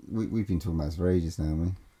 we've been talking about this for ages now, haven't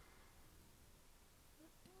we?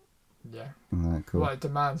 Yeah. Alright, cool. Well, it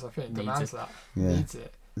demands that. Yeah. Needs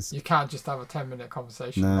it. You can't just have a 10-minute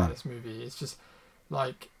conversation about this movie. It's just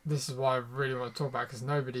like this is why I really want to talk about, because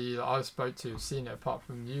nobody that I've spoke to has seen it apart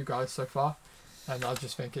from you guys so far, and I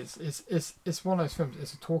just think it's one of those films.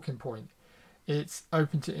 It's a talking point. It's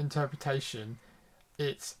open to interpretation.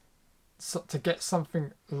 It's to get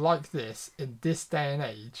something like this in this day and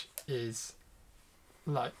age is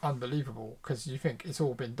like unbelievable, because you think it's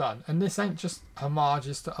all been done, and this ain't just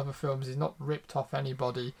homages to other films. He's not ripped off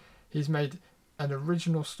anybody. He's made an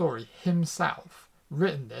original story himself,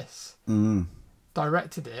 written this,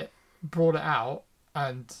 directed it, brought it out,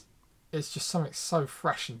 and it's just something so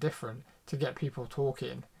fresh and different to get people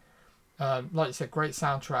talking. Like you said, great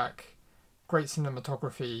soundtrack, great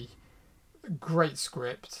cinematography, great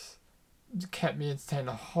script, kept me entertained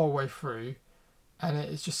the whole way through, and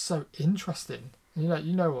it's just so interesting. You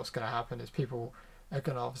know what's going to happen is people are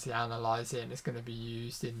going to obviously analyse it, and it's going to be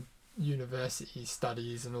used in university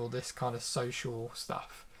studies and all this kind of social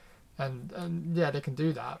stuff, and yeah, they can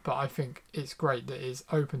do that, but I think it's great that it's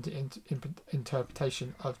open to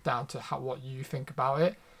interpretation of down to what you think about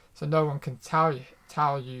it. so no one can tell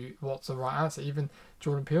you what's the right answer. Even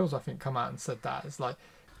Jordan Peele's, I think, come out and said that. It's like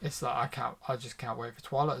I just can't wait for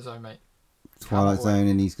Twilight Zone, mate. Twilight Zone,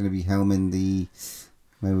 and he's going to be helming the.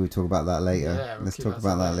 Maybe we'll talk about that later. Yeah, Let's talk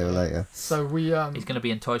about that a little later. So we he's going to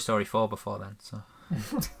be in Toy Story 4 before then. So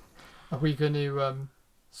are we going to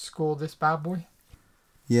score this bad boy?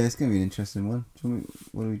 Yeah, it's going to be an interesting one.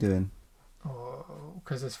 What are we doing?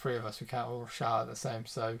 Because there's three of us, we can't all shout at the same.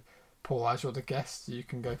 So, Paul, as you're the guest, you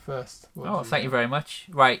can go first. Thank you very much.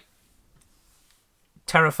 Right,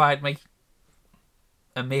 terrified me,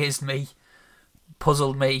 amazed me,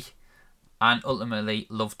 puzzled me, and ultimately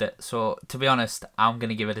loved it. So, to be honest, I'm going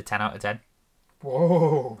to give it a 10 out of 10.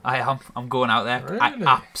 Whoa. I am. I'm going out there. Really? I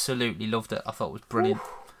absolutely loved it. I thought it was brilliant.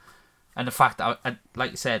 Oof. And the fact that,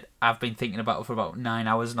 like you said, I've been thinking about it for about 9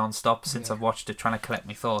 hours non-stop since I've watched it, trying to collect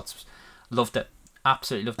my thoughts. Loved it.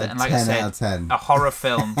 Absolutely loved it. And like I said, a horror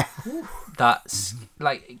film that's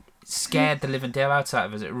like scared the living daylights out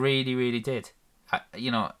of us. It really, really did.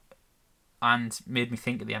 And made me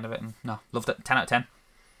think at the end of it. And loved it. 10 out of 10.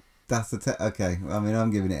 That's okay. I mean,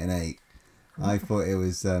 I'm giving it an 8. I thought it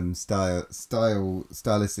was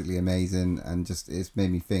stylistically amazing, and just it's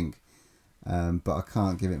made me think. But I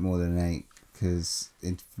can't give it more than an 8 because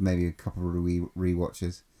maybe a couple of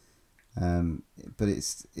rewatches. But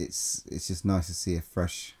it's just nice to see a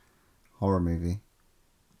fresh horror movie.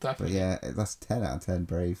 Definitely. But yeah, that's 10 out of 10.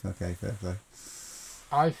 Brave. Okay, fair play.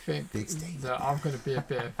 I think that I'm going to be a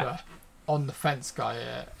bit of a on the fence guy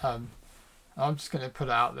here. I'm just going to put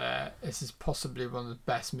it out there. This is possibly one of the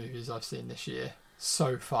best movies I've seen this year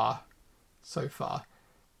so far.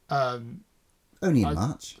 Only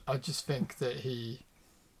much. I just think that he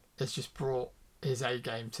has just brought his A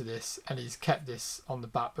game to this, and he's kept this on the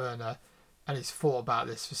back burner, and he's thought about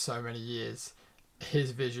this for so many years.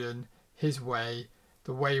 His vision, his way,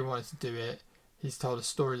 the way he wanted to do it. He's told a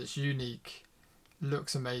story that's unique,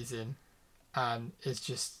 looks amazing, and it's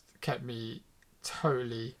just kept me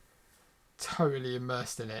totally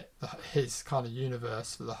immersed in it. His kind of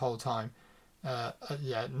universe for the whole time. 9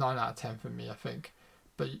 out of 10 for me, I think.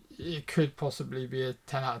 But it could possibly be a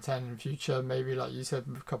 10 out of 10 in the future, maybe like you said,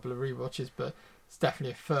 with a couple of rewatches, but it's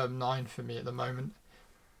definitely a firm 9 for me at the moment.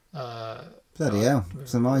 Bloody hell.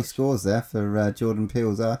 Some high scores there for Jordan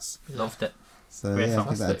Peele's Us. Loved it. So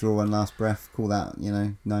give that a draw one last breath. Call that,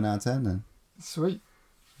 9 out of 10 then. Sweet.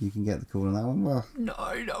 You can get the call on that one. Well,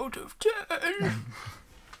 9 out of 10.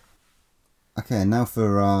 Okay, now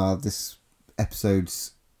for this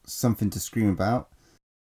episode's Something to Scream About.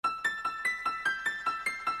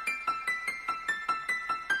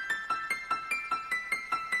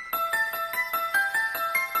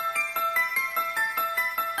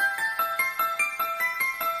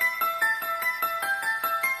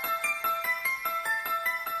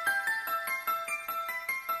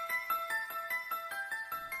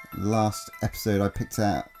 Last episode I picked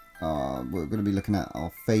out, we're going to be looking at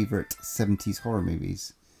our favourite 70s horror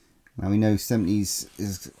movies. Now we know 70s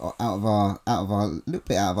is out of our little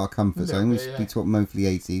bit out of our comfort zone. We talk mostly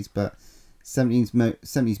 80s, but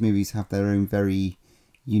 70s movies have their own very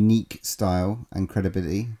unique style and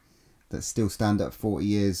credibility that still stand up 40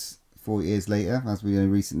 years later, as we know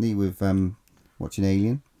recently with watching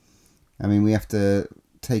Alien. I mean, we have to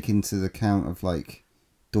take into the account of like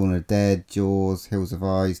Dawn of the Dead, Jaws, Hills of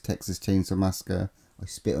Eyes, Texas Chainsaw Massacre, I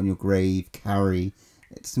Spit on Your Grave, Carrie.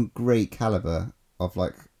 It's some great caliber of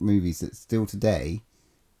like movies that still today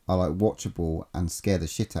are like watchable and scare the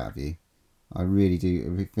shit out of you. I really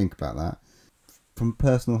do think about that. From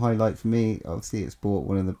personal highlight for me, obviously it's brought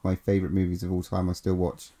one of my favourite movies of all time. I still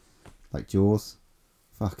watch, like Jaws.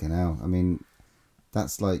 Fucking hell. I mean,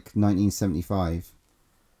 that's like 1975,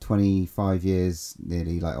 25 years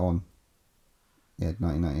nearly like on. Yeah,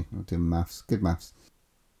 1990. I'm doing maths. Good maths.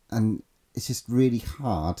 And it's just really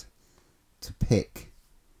hard to pick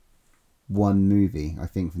one movie, I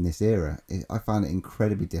think, from this era. I found it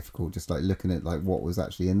incredibly difficult just like looking at like what was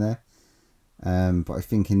actually in there. But I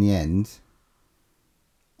think in the end,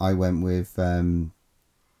 I went with had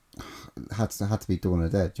to be Dawn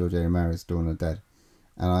of the Dead, George A. Romero's Dawn of the Dead.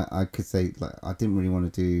 And I could say like I didn't really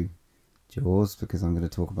want to do Jaws because I'm going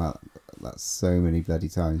to talk about that so many bloody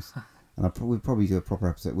times. And we'd probably do a proper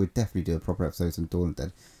episode. We'd definitely do a proper episode on Dawn of the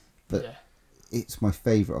Dead. But it's my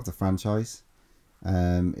favourite of the franchise.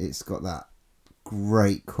 It's got that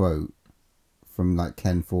great quote from like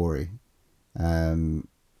Ken Foree. When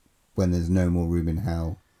there's no more room in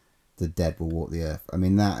hell, the dead will walk the earth. I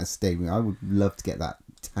mean, that has stayed with me. I would love to get that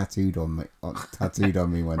tattooed on me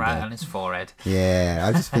one day. Right on his forehead. Yeah,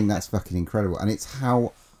 I just think that's fucking incredible. And it's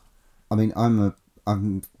how... I mean, I'm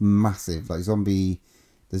massive. Like, zombie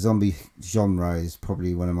the zombie genre is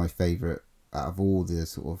probably one of my favourite out of all the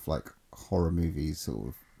sort of like horror movies sort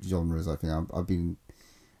of genres. I think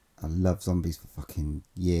I love zombies for fucking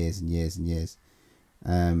years and years and years.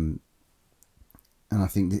 And I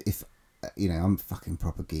think that if, I'm a fucking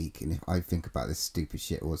proper geek, and if I think about this stupid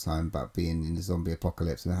shit all the time about being in the zombie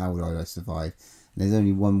apocalypse and how would I survive, and there's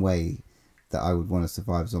only one way that I would want to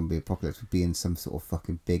survive zombie apocalypse, would be in some sort of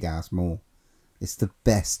fucking big ass mall. It's the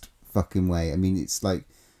best fucking way. I mean, it's like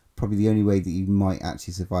probably the only way that you might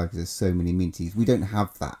actually survive, because there's so many amenities. We don't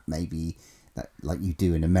have that, maybe, that like you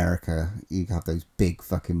do in America. You have those big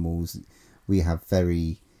fucking malls. We have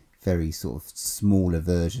very, very sort of smaller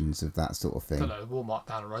versions of that sort of thing. I don't know, Walmart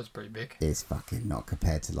down the road's pretty big. It's fucking not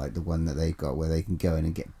compared to like the one that they've got where they can go in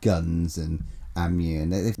and get guns and ammo.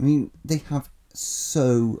 And they have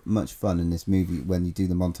so much fun in this movie when you do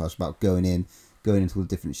the montage about going into all the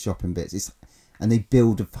different shopping bits. And they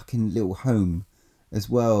build a fucking little home as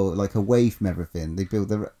well, like away from everything. They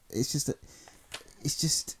build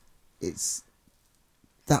it's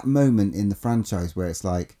that moment in the franchise where it's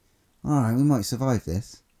like, all right, we might survive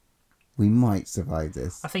this.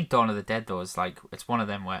 I think Dawn of the Dead, though, is like, it's one of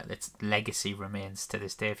them where its legacy remains to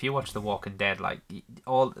this day. If you watch The Walking Dead, like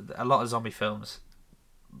a lot of zombie films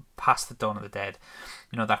past the Dawn of the Dead,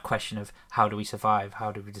 that question of how do we survive?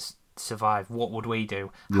 How do we just survive? What would we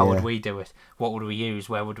do? How would we do it? What would we use?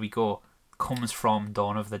 Where would we go? Comes from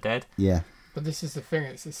Dawn of the Dead. Yeah. But this is the thing,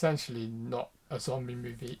 it's essentially not a zombie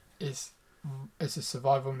movie. It's a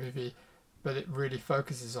survival movie, but it really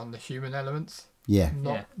focuses on the human elements. Yeah.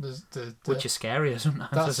 Not the which is scary, sometimes,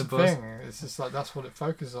 that's I suppose. the thing. It's just like that's what it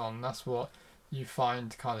focuses on. That's what you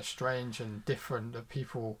find kind of strange and different, that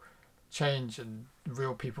people change and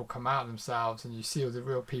real people come out themselves, and you see all the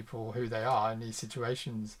real people who they are in these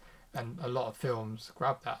situations. And a lot of films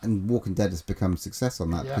grab that. And Walking Dead has become a success on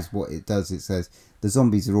that, because what it does, it says the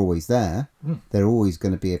zombies are always there. They're always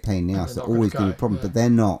going to be a pain in the ass. They're always going to be a problem, but they're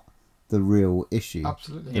not the real issue.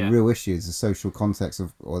 Absolutely. The real issue is the social context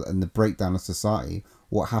and the breakdown of society.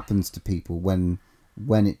 What happens to people when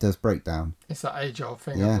it does break down? It's that age-old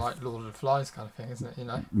thing of like Lord of the Flies kind of thing, isn't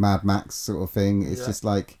it? Mad Max sort of thing. It's just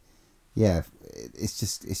like, it's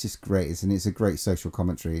just great. It's a great social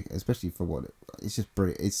commentary, especially for it's just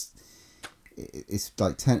brilliant. It's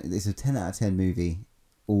like 10. It's a 10 out of 10 movie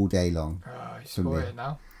all day long. Oh, you spoil it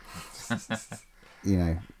now.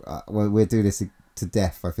 We'll do this to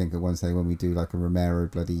death, I think, at one day when we do like a Romero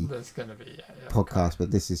bloody There's gonna be podcast. Okay.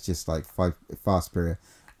 But this is just like far superior,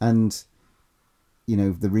 and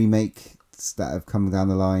the remakes that have come down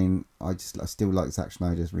the line. I still like Zack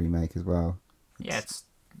Snyder's remake as well. Yeah, it's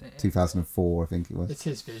 2004, I think it was. It's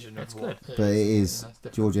his vision. It's of good, but it is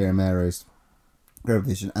George A. Romero's great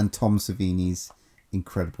vision and Tom Savini's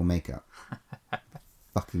incredible makeup.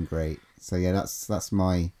 Fucking great. So yeah, that's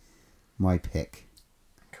my pick.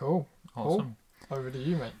 Cool. Awesome. Over to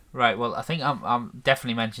you, mate. Right. Well, I think I'm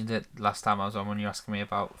definitely mentioned it last time I was on when you were asking me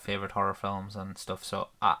about favourite horror films and stuff. So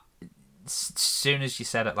as soon as you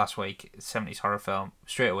said it last week, 70s horror film,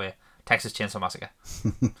 straight away, Texas Chainsaw Massacre.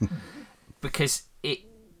 Because it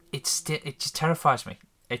just terrifies me.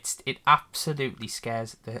 It absolutely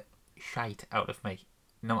scares the shite out of me.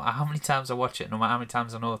 No matter how many times I watch it, no matter how many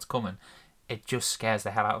times I know it's coming, it just scares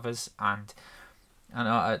the hell out of us. And I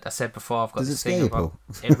know I said before, I've got this thing about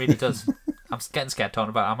it. Really does. I'm getting scared talking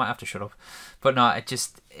about it. I might have to shut up. But no,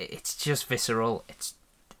 it's just visceral. It's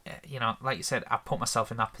like you said, I put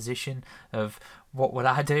myself in that position of what would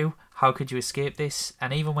I do? How could you escape this?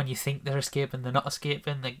 And even when you think they're escaping, they're not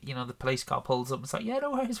escaping. The police car pulls up and it's like, yeah,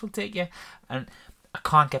 no worries, we'll take you. And I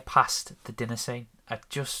can't get past the dinner scene.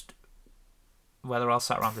 Whether I'll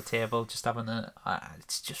sat around the table just having it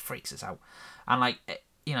just freaks us out. And I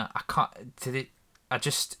can't.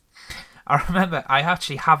 I remember I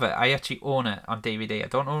actually have it. I actually own it on DVD. I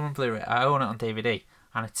don't own it on Blu-ray. I own it on DVD,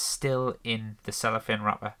 and it's still in the cellophane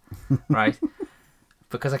wrapper, right?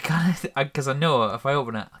 Because I know if I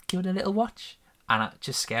open it, I'll give it a little watch, and it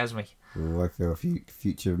just scares me. Oh, I feel a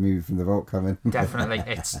future movie from the vault coming. Definitely,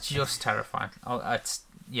 it's just terrifying.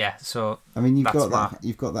 So I mean, you've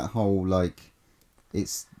got that whole like,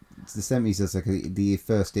 it's the 70s. It's like the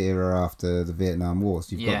first era after the Vietnam War.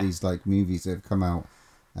 So you've got these like movies that have come out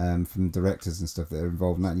from directors and stuff that are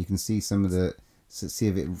involved in that, and you can see some of the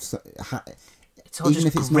it's all even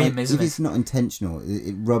if it's grim, not, if it's not intentional,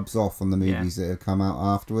 it rubs off on the movies that have come out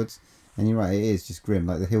afterwards. And you're right, it is just grim.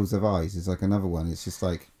 Like The Hills of Eyes is like another one. It's just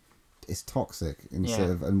like it's toxic instead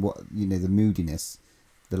of, and what the moodiness.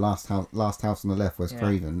 The last house on the left, Wes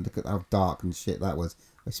Craven. Look at how dark and shit that was.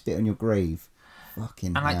 I Spit on Your Grave.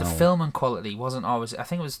 Fucking and like hell. The filming quality wasn't always. I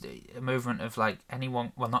think it was a movement of like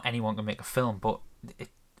anyone. Well, not anyone can make a film, but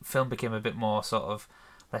film became a bit more sort of,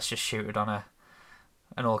 let's just shoot it on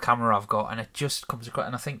an old camera I've got, and it just comes across.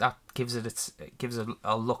 And I think that gives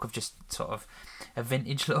a look of just sort of a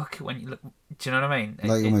vintage look when you look. Do you know what I mean?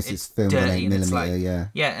 Like it's filmed on 8mm, yeah.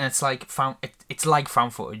 Yeah, and it's like it's like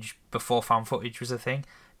found footage before found footage was a thing.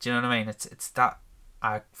 Do you know what I mean? It's that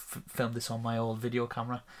I filmed this on my old video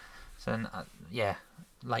camera, so yeah,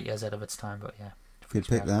 light years ahead of its time, but yeah. Good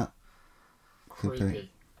pick that. Creepy.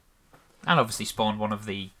 And obviously spawned one of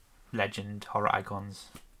the legend horror icons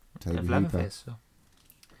of Leatherface. So.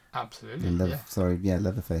 Absolutely.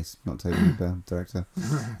 Leatherface, not Toby Hooper, director.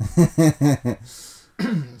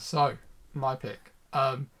 So, my pick.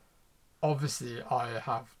 Obviously, I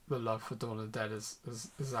have the love for Dawn of the Dead as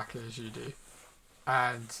exactly as you do,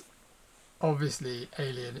 and obviously,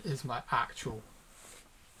 Alien is my actual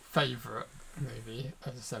favourite movie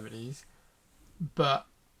of the 70s, but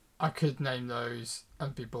I could name those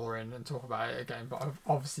and be boring and talk about it again, but I've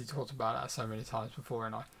obviously talked about it so many times before,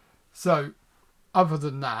 and so other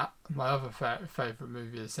than that, my other favourite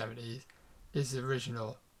movie of the 70s is the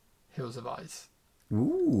original Hills of Ice.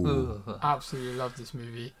 Ooh. Absolutely love this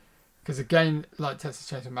movie, because again, like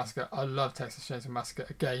Texas Chainsaw Massacre, I love Texas Chainsaw Massacre.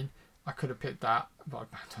 Again, I could have picked that, but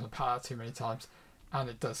I've banged on about that too many times, and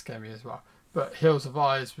it does scare me as well. But Hills of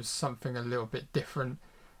Ice was something a little bit different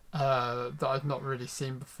that I'd not really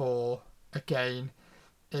seen before. Again,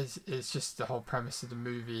 is just the whole premise of the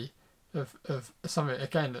movie of something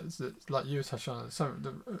again that's like you touched on,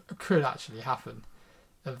 something that could actually happen,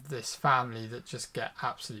 of this family that just get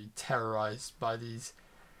absolutely terrorized by these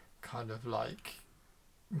kind of like,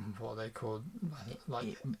 what are they called,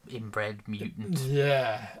 like inbred mutant.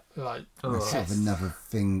 Yeah, like that's sort of another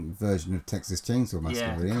version of Texas Chainsaw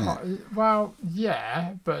Massacre, really, isn't it? Well,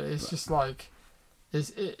 yeah, but it's just like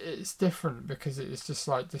it's different, because it's just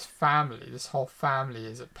like this whole family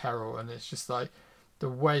is at peril, and it's just like the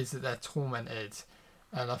ways that they're tormented.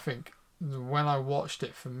 And I think when I watched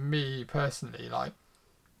it, for me personally, like,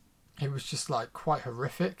 it was just like quite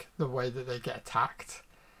horrific the way that they get attacked.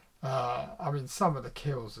 I mean, some of the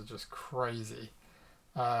kills are just crazy.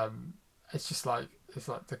 It's just like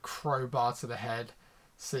the crowbar to the head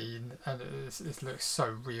scene, and it looks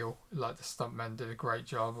so real. Like, the stuntmen did a great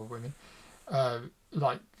job, or women.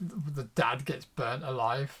 Like, the dad gets burnt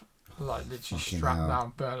alive, like literally strapped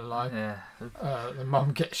down, burnt alive. Yeah. The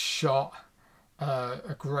mum gets shot.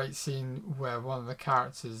 A great scene where one of the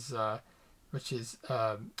characters, which is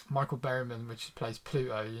Michael Berryman, which plays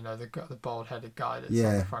Pluto, you know, the bald-headed guy that's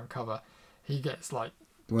on the front cover, he gets like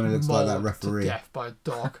the one who looks like that referee to death by a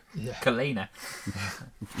dog. Yeah. Kalina.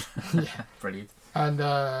 Yeah. Brilliant. And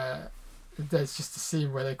there's just a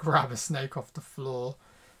scene where they grab a snake off the floor,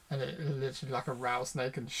 and it literally like a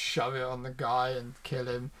rattlesnake, and shove it on the guy and kill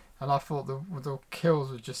him. And I thought the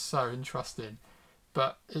kills were just so interesting,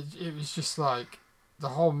 but it was just like the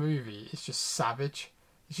whole movie is just savage.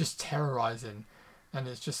 It's just terrorizing, and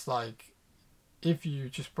it's just like, if you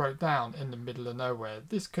just broke down in the middle of nowhere,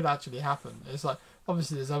 this could actually happen. It's like,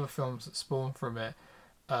 obviously there's other films that spawn from it,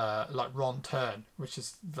 like Ron Turn, which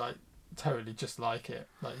is like totally just like it,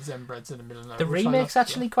 like Zenbred's in the middle of nowhere. The remake's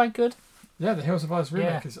actually quite good. Yeah, the Hills of Ice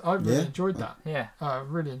remake I really enjoyed that. Yeah,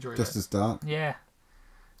 really enjoyed it. Just to start. Yeah,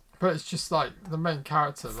 but it's just like the main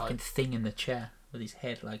character, fucking like thing in the chair with his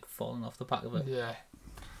head like falling off the back of it. Yeah,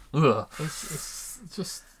 Ugh. it's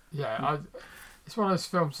just it's one of those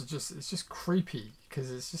films that it's just creepy,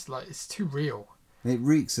 because it's just like, it's too real. It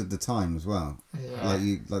reeks of the time as well. Yeah.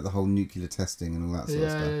 Like the whole nuclear testing and all that sort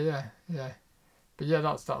of stuff. Yeah. But yeah,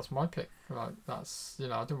 that's my pick. Like, that's, you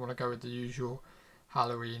know, I didn't want to go with the usual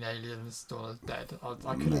Halloween, Aliens, Dawn of the Dead.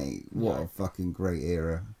 I could. Mate, what a fucking great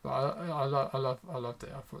era. But I loved it.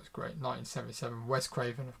 I thought it was great. 1977. Wes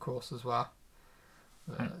Craven, of course, as well.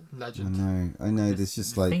 Legend. I know. There's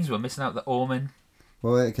just like things we're missing out. The Omen.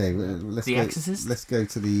 Well, okay. Let's The go. Exorcist. Let's go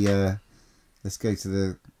to the. Let's go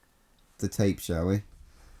to the tape, shall we?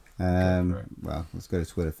 Well, let's go to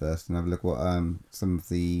Twitter first and have a look what some of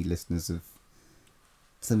the listeners have.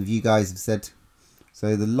 Some of you guys have said.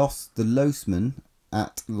 So the Losman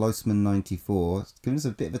at Losman94 is giving us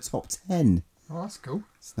a bit of a top 10. Oh, that's cool.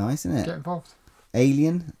 It's nice, isn't it? Get involved.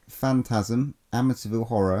 Alien, Phantasm, Amityville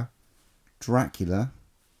Horror, Dracula,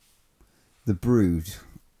 The Brood.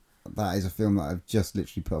 That is a film that I've just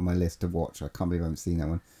literally put on my list to watch. I can't believe I haven't seen that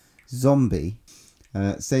one. Zombie,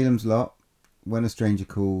 Salem's Lot, When a Stranger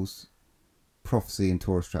Calls, Prophecy, and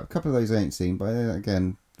Tourist Trap. A couple of those I ain't seen, but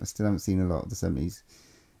again, I still haven't seen a lot of the 70s.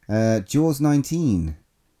 Jaws 19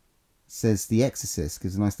 says The Exorcist.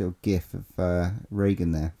 Gives a nice little gif of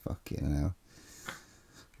Reagan there. Fucking hell.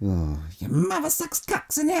 Oh, your mother sucks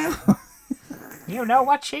cocks in hell. You know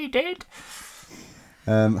what she did?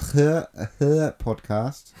 Her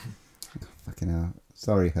podcast. Fucking hell.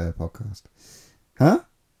 Sorry, her podcast. Huh?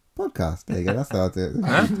 Podcast. There you go. That's how I'll do it.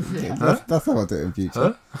 That's how I'll do it in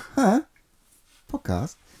future. Huh?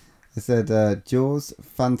 Podcast. It said Jaws,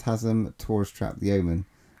 Phantasm, Tourist Trap, The Omen.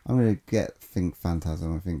 I'm going to think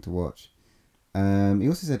Phantasm, I think, to watch. He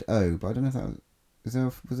also said O, but I don't know if that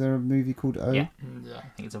was there a movie called O? Yeah. Yeah. I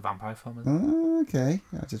think it's a vampire film, isn't it? Oh, okay.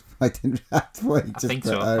 I didn't have to wait. I think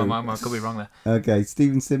so. I could be wrong there. Okay,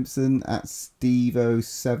 Stephen Simpson at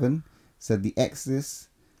Steve07 said The Exorcist,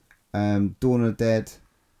 Dawn of the Dead,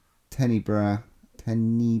 Tenebrae.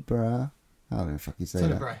 How the fuck you say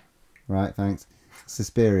that? Right, thanks.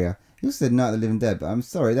 Suspiria. He also said Night of the Living Dead, but I'm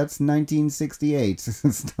sorry, that's 1968.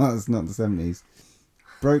 It's not the 70s.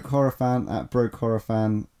 Broke Horror Fan at Broke Horror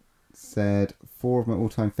Fan said 4 of my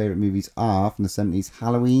all-time favourite movies are from the 70s: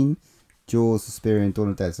 Halloween, Jaws, Suspiria, and Dawn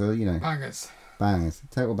of the Dead. So, you know. Bangers.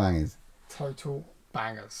 Total bangers. Total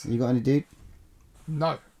bangers. You got any, dude?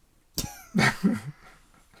 No.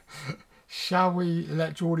 Shall we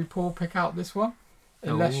let Geordie Paul pick out this one?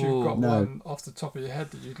 Unless you've got one off the top of your head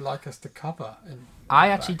that you'd like us to cover. I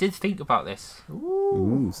actually did think about this.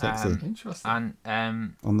 Ooh, sexy. Interesting.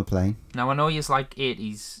 And on the plane. Now I know you like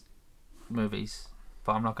 80s movies,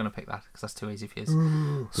 but I'm not going to pick that because that's too easy for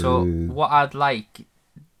you. So what I'd like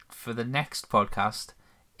for the next podcast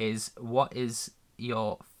is, what is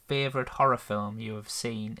your favourite horror film you have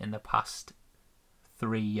seen in the past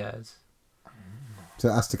 3 years? So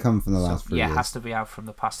it has to come from the last 3 years? Yeah, it has to be out from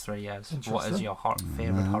the past 3 years. What is your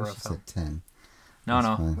favourite horror film? Said 10.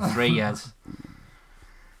 No, 3 years.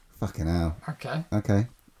 Fucking hell. Okay.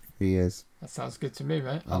 3 years. That sounds good to me,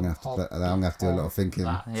 mate. I'm going to have to do a lot of thinking.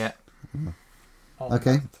 Yeah.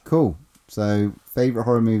 Okay, cool. So, favourite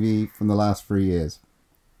horror movie from the last 3 years?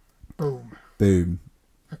 Boom.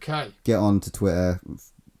 Okay. Get on to Twitter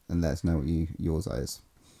and let us know what yours is.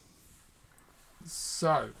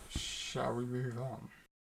 So, shall we move on?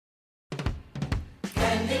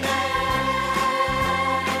 Candyman,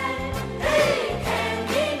 hey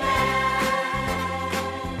Candyman.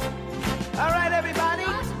 All right, everybody,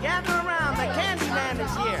 gather around. The Candyman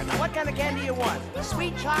is here. Now, what kind of candy you want?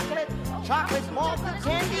 Sweet chocolate, chocolate malted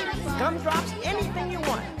candy, gumdrops, anything you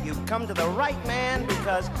want. You've come to the right man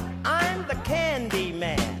because I'm the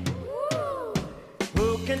Candyman.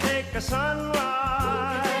 Who can take a sunrise?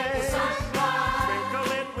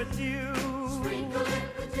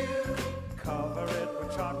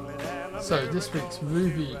 So this week's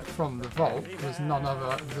movie from the vault was none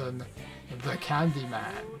other than The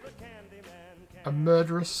Candyman. A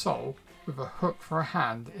murderous soul with a hook for a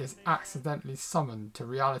hand is accidentally summoned to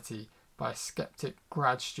reality by a skeptic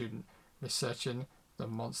grad student researching the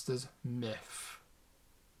monster's myth.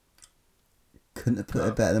 Couldn't have put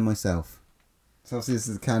it better than myself. So obviously this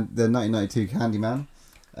is the 1992 Candyman,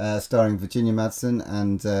 starring Virginia Madsen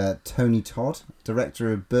and Tony Todd,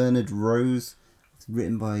 director of Bernard Rose. It's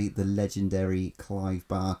written by the legendary Clive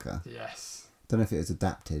Barker. Yes. Don't know if it was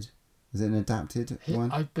adapted. Is it an adapted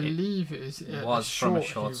one? I believe it was from a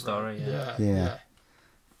short story. Yeah.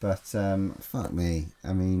 But fuck me.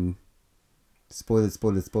 I mean, spoilers.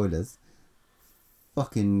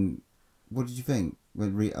 Fucking, what did you think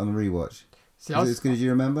on the rewatch? See, was it as good as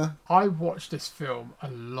you remember? I watched this film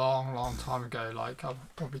a long time ago. Like, I've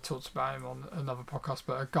probably talked about him on another podcast,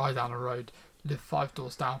 but a guy down the road lived 5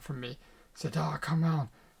 doors down from me. Said, come round.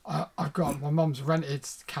 I've got my mum's rented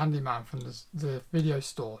Candyman from the video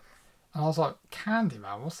store. And I was like,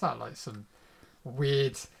 Candyman? What's that? Like some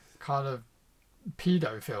weird kind of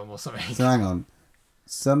pedo film or something? So hang on.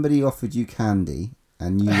 Somebody offered you candy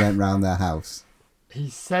and you went round their house. He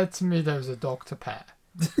said to me there was a dog to pet.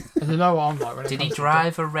 And you know what I'm like when it Did comes he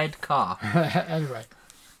drive a red car? Anyway,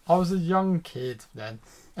 I was a young kid then.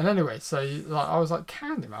 And anyway, so I was like,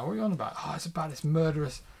 Candyman, what are you on about? Oh, it's about this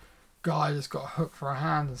murderous guy that's got a hook for a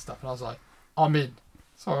hand and stuff. And I was like, I'm in.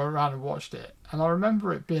 So I went around and watched it. And I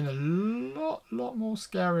remember it being a lot more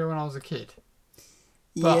scary when I was a kid.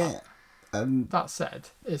 But that said,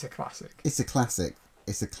 it's a classic. It's a classic.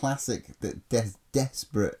 It's a classic that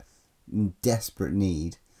desperate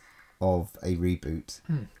need of a reboot.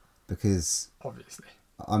 Because obviously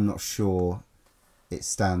I'm not sure it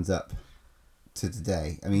stands up to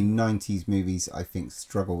today. I mean, 90s movies, I think,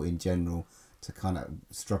 struggle in general to kind of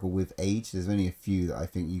struggle with age. There's only a few that I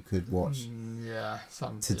think you could watch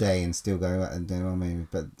today and still go out and do, maybe,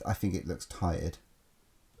 but I think it looks tired.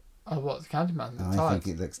 Oh, what, Candyman? I think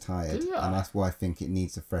it looks tired, and that's why I think it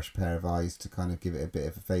needs a fresh pair of eyes to kind of give it a bit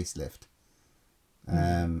of a facelift.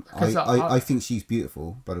 I think she's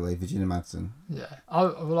beautiful, by the way, Virginia Madsen. Yeah. I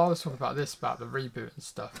was talking about this, about the reboot and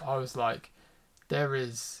stuff. I was like, there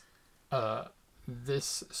is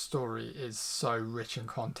this story is so rich in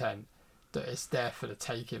content that it's there for the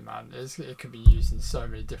taking, man. It could be used in so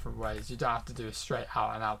many different ways. You don't have to do a straight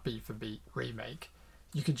out and out beat for beat remake.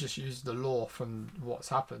 You could just use the lore from what's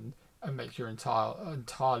happened and make your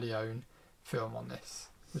entirely own film on this,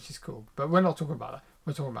 which is cool. But we're not talking about that.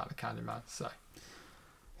 We're talking about the Candyman. So,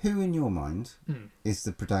 who in your mind is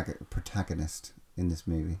the protagonist in this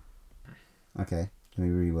movie? Okay, let me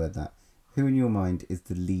reword that. Who in your mind is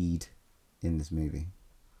the lead in this movie?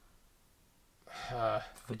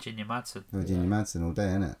 Virginia Madsen. Virginia Madsen all day,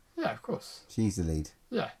 innit? Yeah, of course. She's the lead.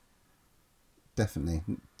 Yeah. Definitely.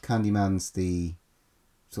 Candyman's the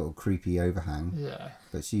sort of creepy overhang. Yeah.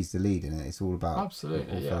 But she's the lead in it. It's all about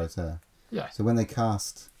Absolutely, all about her. Yeah. So when they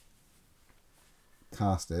cast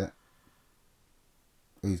it,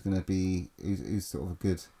 who's going to be who's sort of a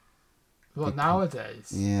good? Well,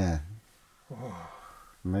 nowadays. Yeah. Oh.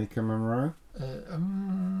 Maker Monroe.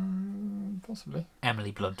 Possibly.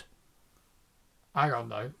 Emily Blunt. Hang on,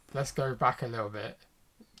 though. Let's go back a little bit.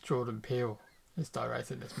 Jordan Peele is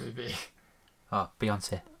directing this movie. Oh,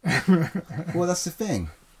 Beyonce. Well, that's the thing.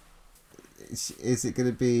 Is it going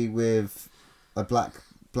to be with a black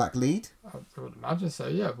lead? I would imagine so.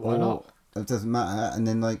 Yeah. Why not? It doesn't matter, and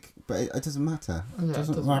then but it doesn't matter. Yeah, it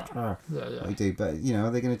doesn't matter. Yeah, yeah. What we do, but are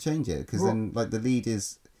they going to change it? Because then, the lead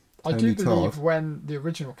is I Tony do believe Todd. when the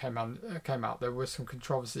original came out, there was some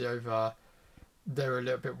controversy over. They were a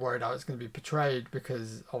little bit worried how it's going to be portrayed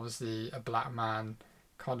because obviously a black man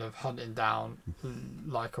kind of hunting down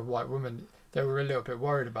like a white woman. They were a little bit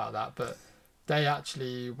worried about that, but they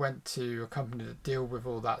actually went to a company that deal with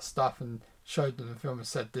all that stuff and showed them the film and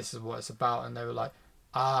said this is what it's about, and they were like,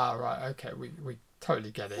 right, okay, we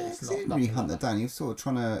totally get it. It's not He didn't really hunt that down. He was sort of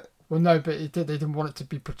trying to. Well, no, but they didn't want it to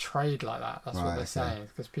be portrayed like that. That's what Right, they're okay. saying.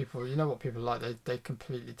 Because people, you know what people like, they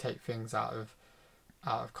completely take things out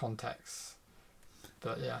of context.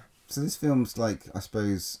 But yeah. So this film's like, I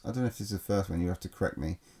suppose, I don't know if this is the first one. You have to correct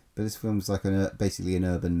me, but this film's like basically an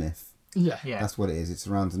urban myth. Yeah. Yeah. That's what it is. It's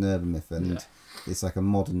around an urban myth, and it's like a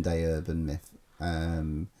modern day urban myth.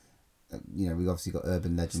 We've obviously got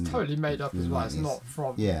urban legend. It's totally made up as well. It's 90s. not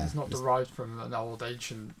from. Yeah, It's not derived from an old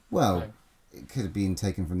ancient. Well, thing. it could have been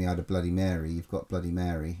taken from the Eye of Bloody Mary. You've got Bloody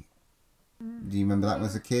Mary. Do you remember that when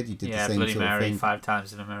as a kid? You did Yeah, the same Bloody sort Mary of thing. 5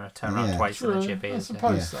 times in a mirror, turn around Yeah. twice and True, a chip I ears.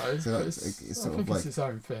 suppose Yeah. so. So But it's I sort think of it's its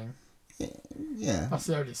own thing. Yeah. That's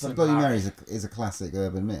the only But similarity. Bloody Mary is a classic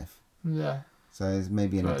urban myth. Yeah. So it's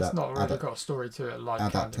maybe an But it's not really got a story to it like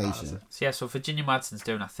adaptation. Candyman, has it? So yeah, so Virginia Madsen's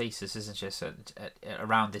doing a thesis, isn't she,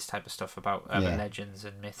 around this type of stuff about urban Yeah. legends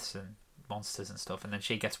and myths and monsters and stuff, and then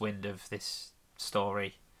she gets wind of this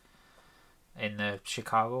story in the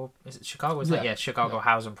Chicago. Is it Chicago? Is that? Yeah, Chicago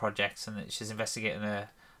housing projects, and she's investigating a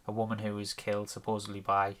woman who was killed supposedly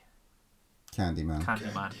by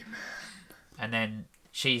Candyman. And then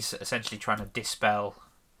she's essentially trying to dispel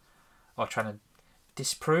or trying to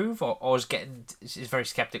disprove or she's very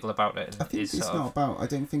skeptical about it. And I think it's not about. I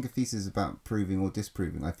don't think a thesis is about proving or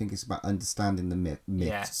disproving. I think it's about understanding the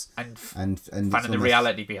myths and and finding the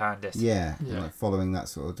reality behind it. Yeah, Yeah. and like following that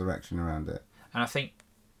sort of direction around it. And I think,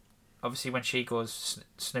 obviously, when she goes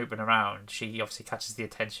snooping around, she obviously catches the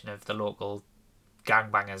attention of the local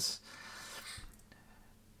gangbangers.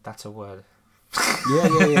 That's a word.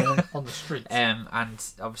 Yeah. On the streets. And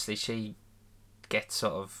obviously she gets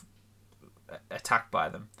sort of attacked by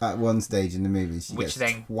them. At one stage in the movie, she Which gets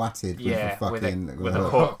then- twatted Yeah, with a fucking with a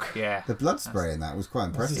hook. Yeah. The blood spray in that was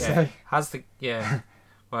quite What's impressive. it Yeah. say? Has the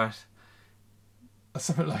what?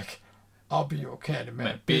 Something like, "I'll be your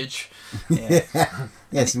Candyman, bitch." Yeah.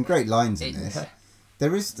 Yeah, some great lines in It- this.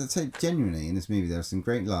 There is, I'd say, genuinely in this movie, there are some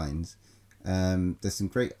great lines. There's some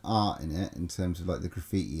great art in it in terms of like the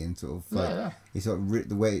graffiti and sort of like it's sort of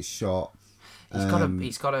the way it's shot.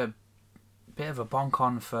 He's got a bit of a bonk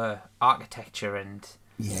on for architecture and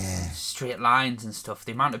straight lines and stuff.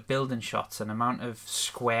 The amount of building shots and amount of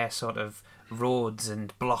square sort of roads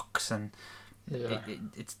and blocks and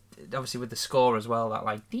it's obviously with the score as well, that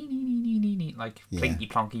like dee, dee, dee, dee, dee, like plinky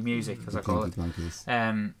plonky music as I call it,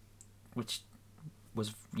 Plonkies. which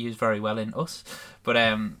was used very well in Us, but I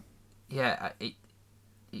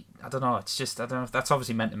don't know. It's just I don't know if that's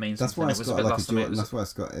obviously meant to mean That's something. why It it's was a got bit like lost to me. That's why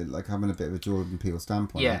it's got like having a bit of a Jordan Peele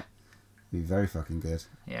stamp on it. Yeah. It'd be very fucking good.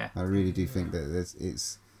 Yeah. I really do think that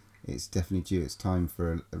it's definitely due. It's time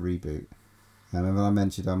for a reboot. And when I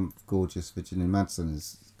mentioned I'm gorgeous, Virginia Madsen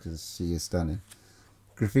is because she is stunning.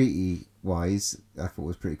 Graffiti wise, I thought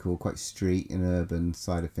was pretty cool. Quite street and urban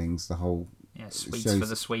side of things. The whole Sweets shows- for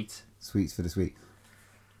the sweet. Sweets for the sweet.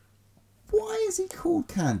 Why is he called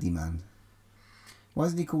Candyman? Why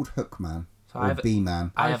isn't he called Hookman So or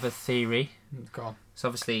B-Man? I have a theory. Go on. So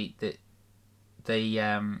obviously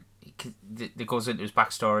it goes into his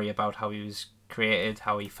backstory about how he was created,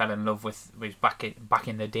 how he fell in love with back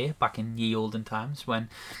in the day, back in ye olden times when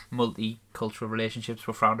multicultural relationships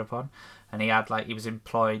were frowned upon, and he was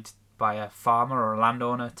employed by a farmer or a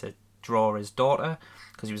landowner to draw his daughter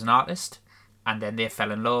because he was an artist, and then they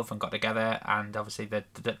fell in love and got together, and obviously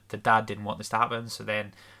the dad didn't want this to happen, so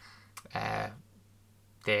then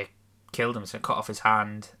they killed him, so cut off his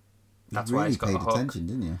hand. That's why he's got a hook. You really paid attention,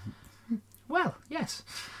 didn't you? Well, yes.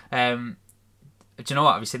 Do you know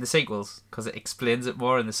what? Have you seen the sequels? Because it explains it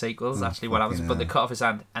more in the sequels, actually, what happens. But they cut off his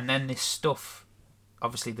hand. And then this stuff,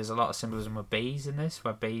 obviously there's a lot of symbolism with bees in this,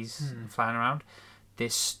 where bees are flying around.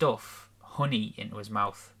 This stuff, honey into his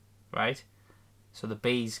mouth, right? So the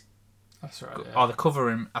bees... That's right, yeah. Or the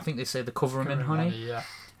cover him, I think they say they cover him in honey. Yeah.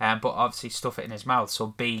 But obviously stuff it in his mouth, so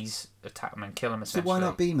bees attack him and kill him, essentially. So why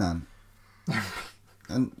not Bee Man?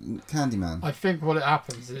 And Candyman? I think what it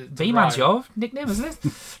happens is... Bee Man's your nickname, isn't it?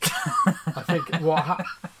 I think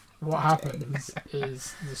what happens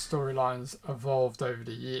is the storylines evolved over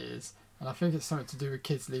the years, and I think it's something to do with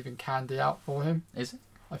kids leaving candy out for him. Is it?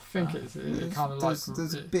 I think it kind of like...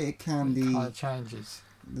 There's a bit of candy... It kind of changes.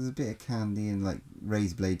 There's a bit of candy and like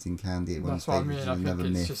razor blades in candy at one That's stage. what I mean. I think another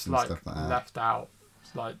it's myth just and like stuff like that. left out.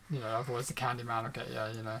 It's like, otherwise the Candyman will get you,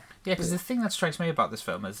 Yeah, because the thing that strikes me about this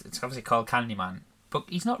film is it's obviously called Candyman, but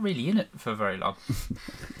he's not really in it for very long.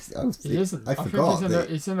 He isn't. I forgot think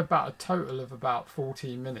he's in about a total of about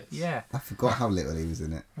 14 minutes. Yeah. I forgot how little he was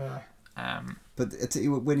in it. Yeah. But I tell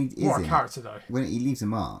you what, when he is What in a character, though. when he leaves a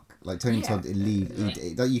mark, like Tony Todd, like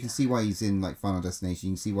you can see why he's in like Final Destination.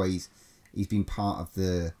 You can see why he's been part of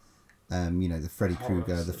the, the Freddy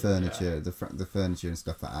Krueger, the furniture, the furniture and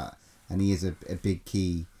stuff like that. And he is a big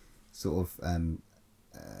key sort of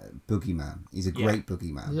boogeyman. He's a great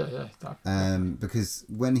boogeyman. Yeah. Because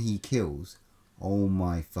when he kills, oh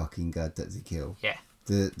my fucking god, does he kill? Yeah.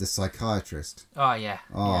 The psychiatrist. Oh yeah.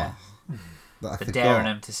 Oh. Yeah. But I the forgot. daring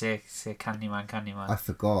him to say Candyman. I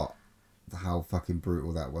forgot how fucking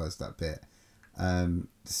brutal that was, that bit. The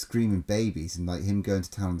screaming babies and like him going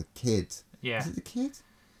to town with the kid. Yeah. Is it the kid?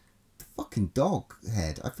 The fucking dog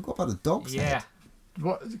head. I forgot about the dog's head.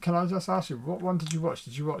 What can I just ask you? What one did you watch?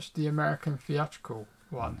 Did you watch the American theatrical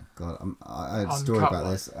one? Oh God, I had a story about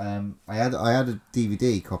this. I had a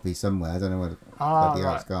DVD copy somewhere. I don't know where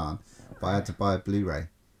it's gone, but I had to buy a Blu-ray,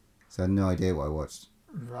 so I had no idea what I watched.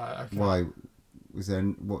 Right. Okay. Why?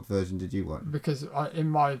 What version did you want? Because in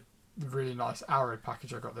my really nice Arrow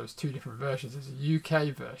package, I got those two different versions. There's a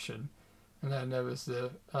UK version, and then there was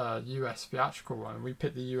the US theatrical one. We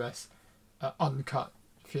picked the US uncut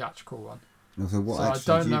theatrical one. So what I extras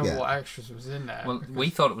don't did you know get? what extras was in there. Well, we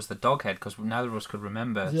thought it was the dog head because neither of us could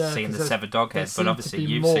remember seeing the 'cause severed dog head, but obviously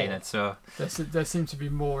you've more. seen it, so... There seemed to be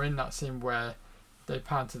more in that scene where they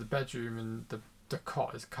pan to the bedroom and the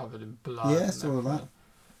cot is covered in blood. Yeah, I saw that.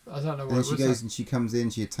 I don't know what And it she was. goes and she comes in,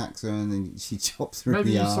 she attacks her, and then she chops her Maybe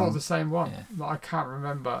in the you arm. saw the same one. Yeah. But I can't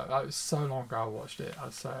remember. It was so long ago I watched it.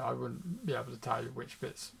 I'd say I wouldn't be able to tell you which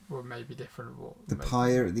bits were maybe different. The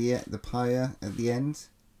pyre at the end.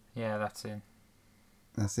 Yeah, that's it.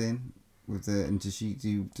 That's in with the and does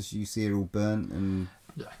you see her all burnt and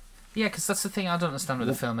Yeah, because that's the thing I don't understand with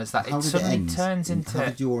the film is that how it did suddenly end? turns into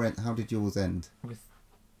How did yours end? with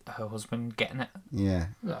her husband getting it. Yeah.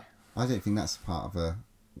 Yeah. I don't think that's part of a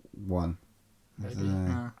one. I Maybe. don't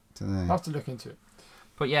know. I'll have to look into it.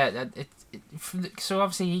 But yeah, so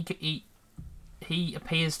obviously he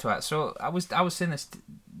appears to her. So I was saying this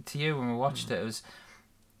to you when we watched it. It was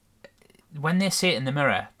when they see it in the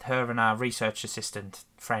mirror, her and our research assistant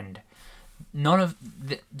friend.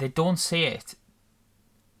 They don't see it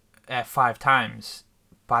 5 times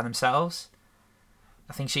by themselves.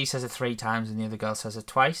 I think she says it 3 times and the other girl says it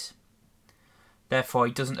twice. Therefore,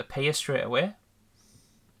 he doesn't appear straight away.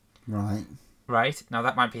 Right. Right? Now,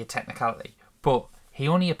 that might be a technicality. But he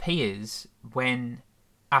only appears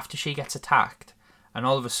after she gets attacked, and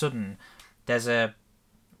all of a sudden,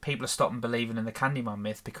 people are stopping believing in the Candyman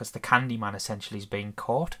myth because the Candyman essentially is being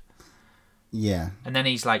caught. Yeah. And then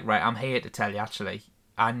he's like, right, I'm here to tell you, actually,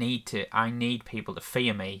 I need people to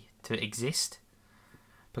fear me to exist.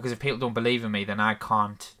 Because if people don't believe in me, then I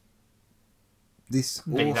can't be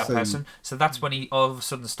that person. So that's when he all of a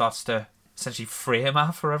sudden starts to essentially frame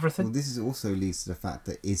her for everything. Well, this also leads to the fact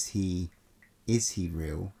that is he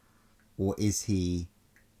real, or is he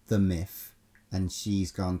the myth? And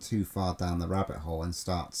she's gone too far down the rabbit hole and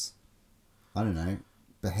starts, I don't know,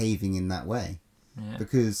 behaving in that way. Yeah.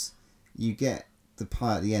 Because you get the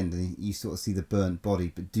pie at the end and you sort of see the burnt body,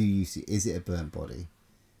 but is it a burnt body?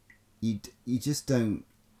 You just don't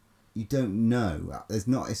know. It's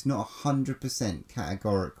not 100%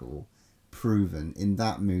 categorical proven in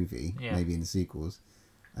that movie, Yeah. maybe in the sequels,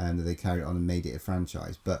 that they carried it on and made it a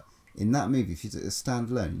franchise. But in that movie, if she's a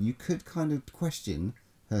standalone, you could kind of question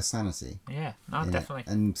her sanity. Yeah, no, in it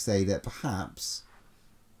definitely. and say that perhaps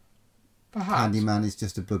Perhaps. Candyman is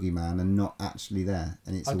just a boogeyman and not actually there,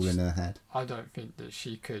 and it's all in her head. I don't think that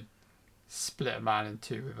she could split a man in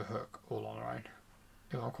two with a hook all on her own.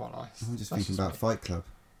 If I'm quite honest. I'm just That's thinking about me. Fight Club,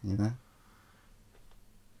 you know.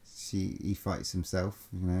 He fights himself,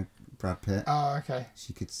 you know. Brad Pitt. Oh, okay.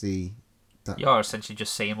 She could see that You're essentially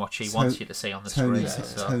just seeing what she wants you to see on the Tony, screen.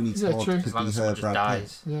 So Tony Yeah, Todd true. could as long be as her someone just Brad Pitt.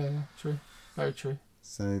 dies. Yeah, true. Very true.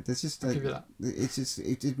 So there's just I'll give you that. it's just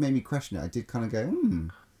it made me question it. I did kind of go,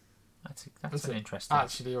 That's Is an it interesting.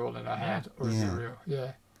 actually all in her head, or is it Yeah. real?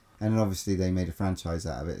 Yeah. and then obviously they made a franchise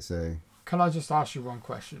out of it. So Can I just ask you one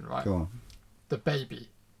question, right? go on. The baby,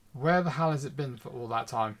 where the hell has it been for all that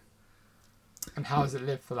time? And how has it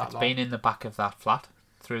lived for that It's long? been in the back of that flat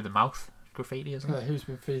through the mouth graffiti, isn't Yeah, it? who's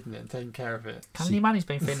been feeding it and taking care of it? Candyman,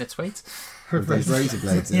 been feeding it sweets. With those razor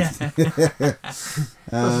blades. in. Yeah.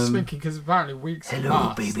 I was just thinking because apparently weeks have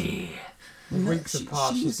passed. baby. Weeks have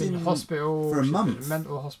passed. She's been in hospital. for a she's been month. in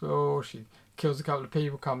mental hospital. She kills a couple of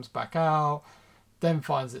people, comes back out, then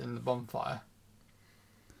finds it in the bonfire.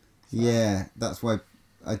 Yeah, that's why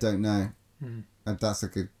I don't know. Hmm. That's a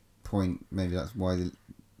good point. Maybe that's why the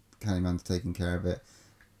Candyman's taking care of it.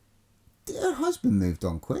 Her husband moved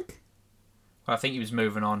on quick. Well, I think he was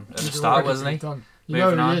moving on at the He's start, already wasn't he? done. You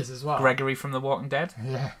Moving know who on. he is as well. Gregory from The Walking Dead.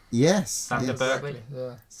 Yeah. Yes, Sandra yes. Berkeley.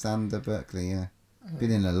 Yeah. Sander Berkeley. Yeah,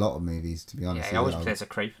 been in a lot of movies to be honest. Yeah, he always with you. plays a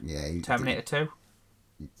creep. Yeah, Terminator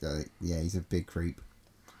 2. Yeah, he's a big creep.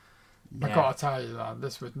 I Yeah. gotta tell you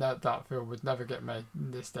that that film would never get made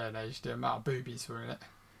in this day and age. The amount of boobies were in it.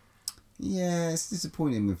 Yeah, it's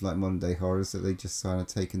disappointing with like modern day horrors that they just kind of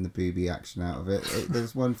taken the booby action out of it.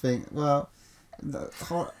 There's one thing. Well,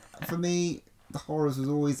 for me, the horrors was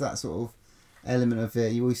always that sort of element of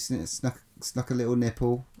it. You always snuck a little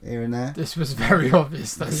nipple here and there. This was very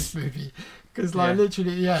obvious that this movie, because like Yeah.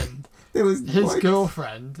 literally at the end, There was his like,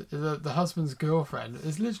 girlfriend, the husband's girlfriend,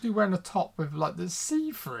 is literally wearing a top with like the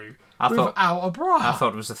see-through I thought- without a bra. I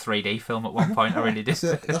thought it was a 3D film at one point. I really did.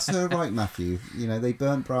 That's her right, Matthew. You know, they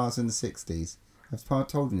burnt bras in the 60s. I've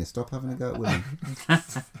told you, stop having a go at women.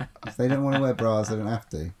 If they don't want to wear bras, they don't have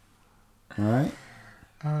to. Alright?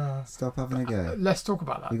 Stop having a go. Let's talk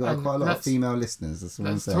about that. We've got And quite a lot of let's- female listeners, that's what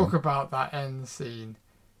I'm Let's saying. talk about that end scene.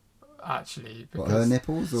 Actually, What, because her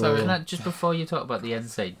nipples? Or... So Can I, just before you talk about the end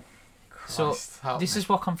scene, Christ, help this me. is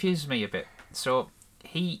what confuses me a bit. So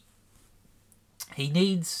he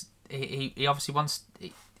needs he obviously wants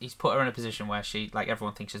he's put her in a position where she, like,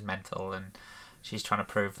 everyone thinks she's mental and she's trying to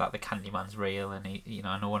prove that the Candyman's real, and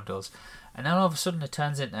no one does. And then all of a sudden it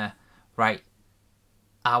turns into, right,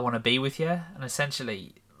 I want to be with you, and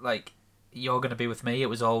essentially, like, you're going to be with me. It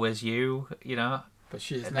was always you, But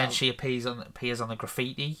she is And now, then she appears on the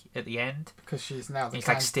graffiti at the end. because she's now the He's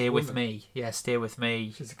like, candy stay with woman. me. Yeah, stay with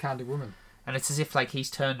me. She's a candy woman. And it's as if, like, he's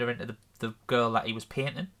turned her into the girl that he was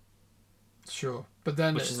painting, Sure, but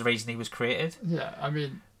then which is the reason he was created. yeah, I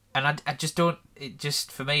mean, And I just don't... It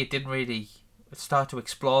just, for me, it didn't really... It started to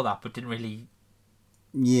explore that, but didn't really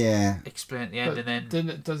Yeah. explain at the end. but And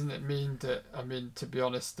then... doesn't it mean that? I mean, to be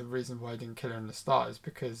honest, the reason why he didn't kill her in the start is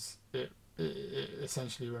because it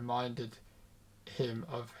essentially reminded him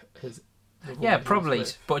of his. the woman Yeah, he was probably,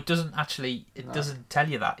 with. but it doesn't actually... It No. doesn't tell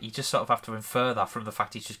you that. You just sort of have to infer that from the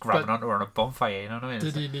fact he's just grabbing But onto her on a bonfire, you know what I mean?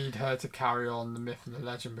 Did he need her to carry on the myth and the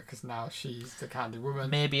legend because now she's the candy woman?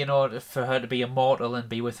 Maybe in order for her to be immortal and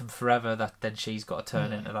be with him forever, that then she's got to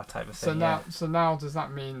turn Yeah. into that type of So thing. now, so now, does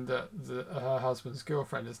that mean that her husband's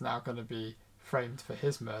girlfriend is now going to be framed for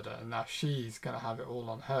his murder, and now she's going to have it all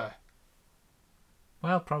on her?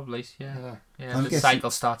 Well, probably, yeah. Yeah. Yeah, I'm the guessing- cycle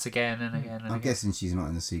starts again and again and I'm again. guessing she's not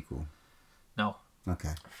in the sequel. No.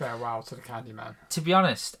 Okay. Farewell to the Candyman. To be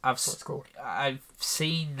honest, That's what it's called. I've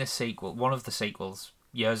seen the sequel, one of the sequels,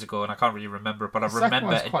 years ago, and I can't really remember it, but I The second remember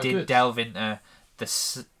one's it quite did good. delve into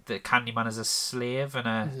the Candyman as a slave, and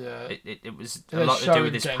Yeah. it was They a lot to show do him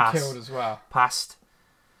with his getting past. killed as well.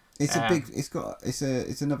 It's a Um, big.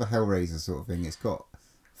 It's another Hellraiser sort of thing. It's got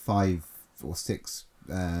 5 or 6.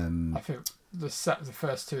 I think the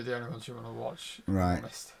first two are the only ones you want to watch. to be Right.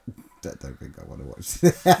 honest. Don't think I want to watch.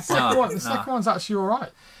 The second, No, one, the no. second one's actually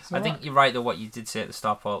alright. I think you're right though. What you did say at the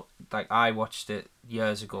start, Paul. Like, I watched it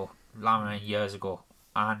years ago, years ago,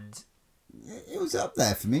 and It was up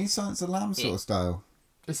there for me. Silence of the Lambs sort of style.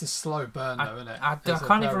 it's a slow burn, though, isn't it? I It's a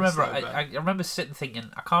can't even very remember. slow burn. I remember sitting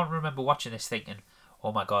thinking. I can't remember watching this thinking,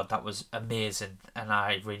 "Oh my god, that was amazing," and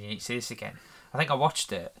I really need to see this again. I think I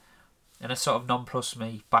watched it, and it sort of nonplussed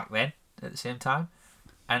me back then at the same time,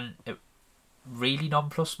 and really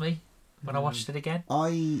nonplussed me when I watched it again.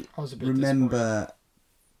 I was a bit remember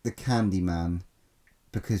the Candyman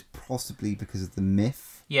possibly because of the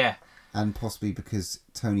myth, Yeah, and possibly because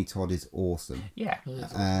Tony Todd is awesome. yeah. He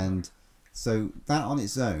is And so that on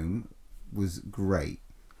its own was great.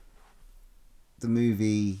 The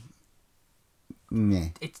movie, meh.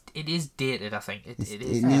 It is dated, I think. It is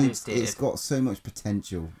It's dated. got so much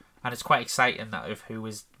potential. And it's quite exciting that of who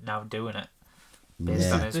is now doing it based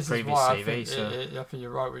Yeah. on his This is previous why CV. I think, So I think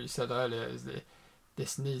you're right what you said earlier, is that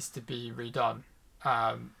this needs to be redone.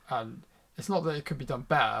 And it's not that it could be done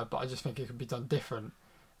better, but I just think it could be done different.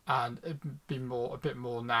 And it'd be a bit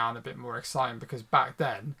more now and a bit more exciting, because back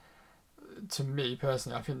then, to me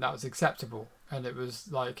personally, I think that was acceptable. And it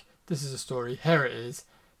was like, this is a story, here it is,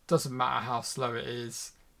 doesn't matter how slow it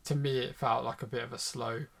is. To me, it felt like a bit of a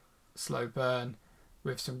slow burn,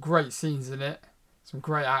 with some great scenes in it, some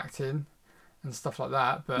great acting and stuff like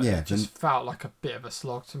that, but Yeah, it just felt like a bit of a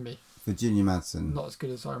slog to me. Virginia Madsen Not as good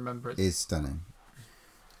as I remember it. is stunning.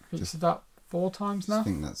 It's said that 4 times now. I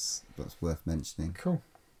think that's worth mentioning. Cool.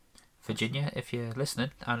 Virginia, if you're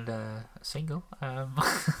listening and single,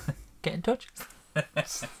 get in touch.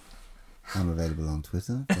 I'm available on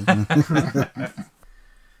Twitter.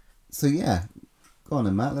 So yeah, go on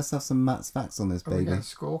then, Matt. Let's have some Matt's facts on this Are we baby. going to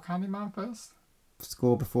score Candyman first?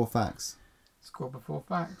 Score before facts. Score before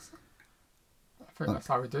facts. I think that's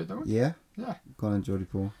how we do it, don't we? Yeah. Yeah. Go on, then, Geordie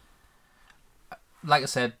Paul. Like I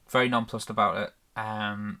said, very nonplussed about it.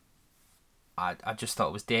 I just thought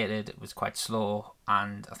it was dated. It was quite slow,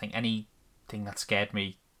 and I think anything that scared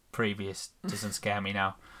me previous doesn't scare me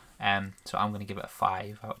now. So I'm going to give it a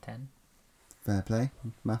 5 out of 10. Fair play,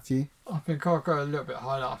 Matthew. I think I'll go a little bit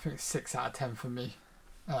higher. I think 6 out of 10 for me.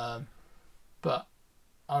 But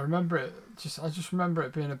I remember it. I just remember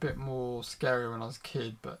it being a bit more scary when I was a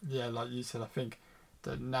kid. But yeah, like you said, I think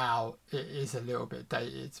that now it is a little bit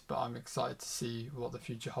dated. But I'm excited to see what the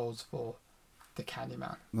future holds for the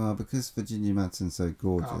Candyman. Well, because Virginia Madsen's so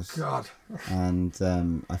gorgeous, Oh God!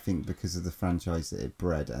 and I think because of the franchise that it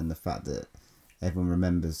bred and the fact that everyone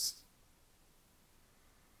remembers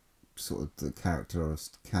sort of the character of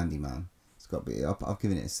Candyman, it's got to be. I've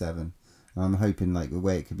given it a 7. And I'm hoping like the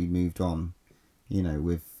way it could be moved on, you know,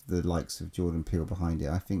 with the likes of Jordan Peele behind it.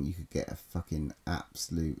 I think you could get a fucking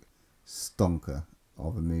absolute stonker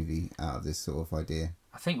of a movie out of this sort of idea.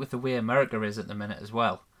 I think with the way America is at the minute as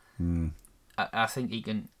well, I think he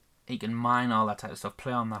can mine all that type of stuff,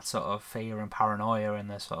 play on that sort of fear and paranoia and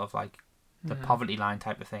the sort of like the poverty line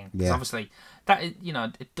type of thing. Because obviously that is, you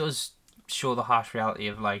know, it does show the harsh reality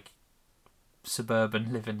of like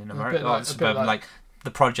suburban living in America, like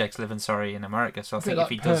the projects living in America. So I think if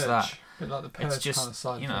he does that, a bit like the Purge it's just kind of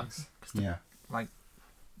side you know, things. like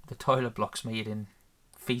the toilet blocks made in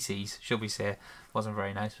feces, should we say, wasn't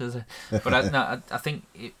very nice, was it? But I think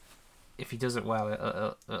if he does it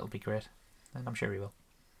well, it'll be great, and I'm sure he will.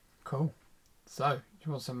 Cool. So, do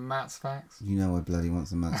you want some Matt's facts? You know I bloody want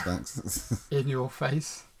some Matt's facts. In your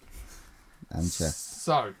face. And chest.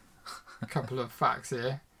 So, a couple of facts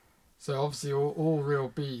here. So obviously all real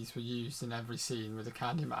bees were used in every scene with the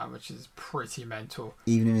Candyman, which is pretty mental.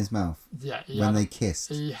 Even in his mouth. Yeah. When they kissed.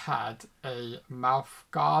 He had a mouth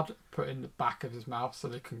guard put in the back of his mouth so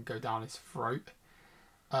they couldn't go down his throat.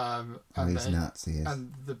 He's nuts, he is.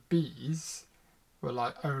 And the bees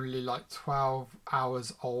were only 12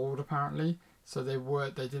 hours old apparently, so they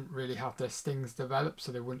didn't really have their stings developed,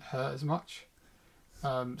 so they wouldn't hurt as much.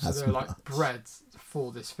 So they were bred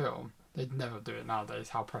for this film. They'd never do it nowadays,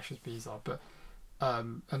 how precious bees are, but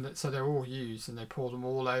so they're all used, and they poured them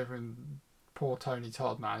all over, and poor Tony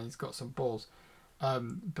Todd, man, he's got some balls.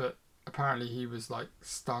 But apparently he was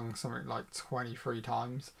stung something 23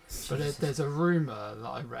 times. But there's a rumour that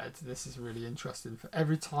I read, this is really interesting, for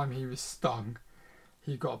every time he was stung,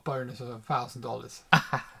 he got a bonus of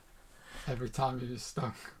 $1,000. Every time he was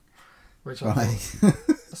stung. Which I thought,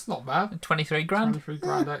 that's not bad. 23 grand? 23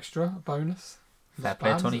 grand extra, a bonus. Fair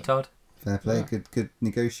play, Tony Todd. Fair play, Yeah. good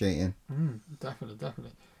negotiating.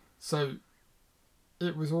 Definitely. So,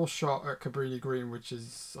 it was all shot at Cabrini Green, which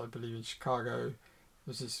is, I believe, in Chicago.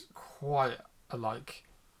 This is quite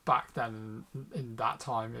back then, in that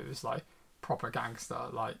time, it was proper gangster.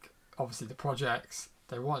 Obviously the projects,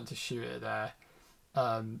 they wanted to shoot it there.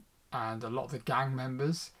 And a lot of the gang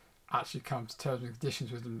members actually come to terms and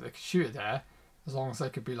conditions with them that they could shoot it there, as long as they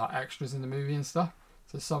could be extras in the movie and stuff.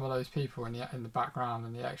 So some of those people in the background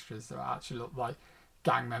and the extras that actually look like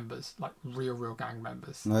gang members, real gang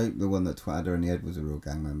members. I hope the one that twatted her in the head was a real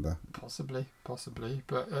gang member. Possibly.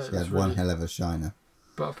 But She had one hell of a shiner.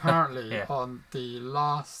 But apparently, Yeah. on the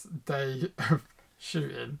last day of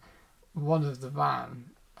shooting, one of the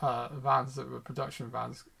van vans that were production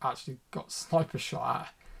vans actually got sniper shot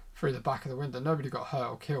at through the back of the window. Nobody got hurt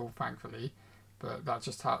or killed, thankfully, but that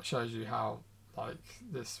just shows you how like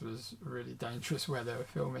this was really dangerous where they were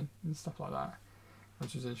filming and stuff like that,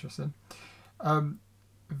 which was interesting.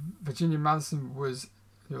 Virginia Madsen was,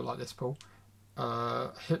 you'll like this, Paul,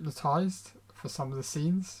 hypnotised for some of the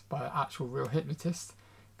scenes by an actual real hypnotist,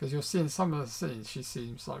 because you'll see in some of the scenes she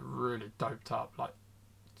seems like really doped up, like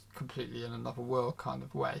completely in another world kind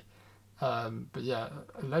of way. But yeah,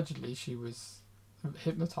 allegedly she was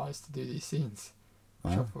hypnotised to do these scenes,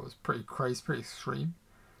 which I thought was pretty crazy, pretty extreme.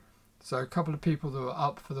 So a couple of people that were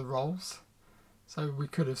up for the roles. So we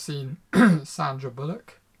could have seen Sandra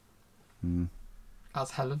Bullock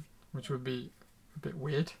as Helen, which would be a bit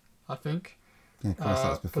weird, I think. Yeah, of course,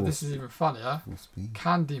 that's before. But this is even funnier.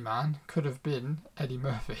 Candyman could have been Eddie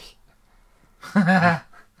Murphy. Candyman.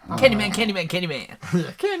 Yeah,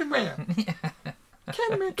 Candyman.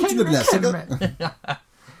 Candyman.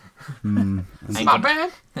 Smart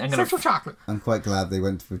man. Sexual chocolate. I'm quite glad they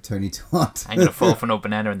went for Tony Todd. I'm gonna fall for no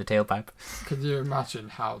banana in the tailpipe. Can you imagine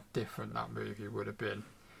how different that movie would have been?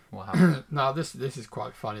 Wow. Now this is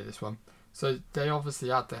quite funny, this one. So they obviously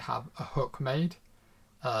had to have a hook made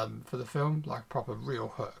for the film, like a proper real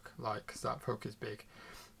hook, like, because that hook is big.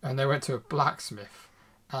 And they went to a blacksmith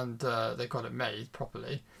and they got it made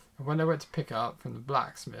properly. And when they went to pick it up from the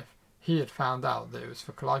blacksmith, he had found out that it was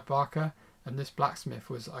for Clive Barker, and this blacksmith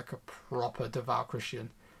was like a proper devout Christian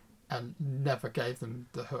and never gave them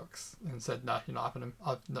the hooks and said, no, you're not having them.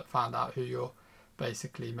 I've not found out who you're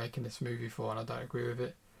basically making this movie for and I don't agree with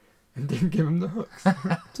it. And didn't give them the hooks.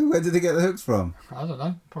 So where did they get the hooks from? I don't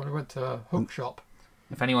know. Probably went to a hook shop.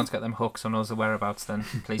 If anyone's got them hooks or knows the whereabouts, then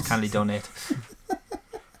please kindly donate.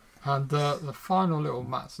 And the final little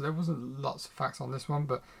so there wasn't lots of facts on this one,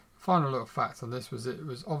 but the final little fact on this was it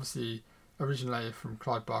was obviously originated from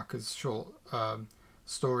Clive Barker's short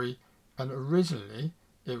story, and originally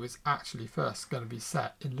it was actually first going to be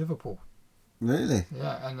set in Liverpool. Really?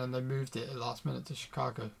 Yeah, and then they moved it at last minute to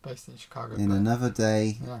Chicago, based in Chicago. In another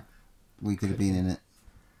day, yeah, we could have been in it.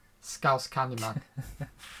 Scouse Candyman.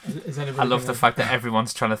 Is anybody I love the fact that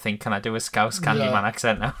everyone's trying to think, can I do a Scouse Candyman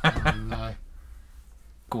accent now? No.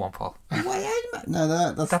 Go on, Paul.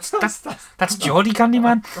 No, That's Geordie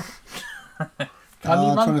Candyman.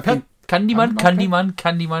 Candyman, pet.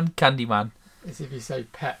 Candyman. It's if you say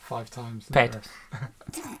pet 5 times. Pet.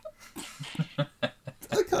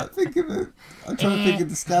 I can't think of it. I'm trying to think of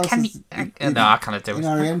the Scousers. No, I can't do it. In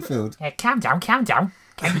Harry Enfield. Calm down.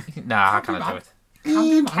 No, I can't do it.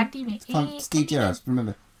 Candyman. From Steve Gerrard,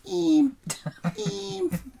 remember?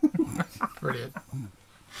 Brilliant.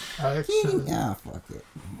 Yeah, fuck it.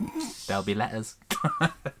 There'll be letters.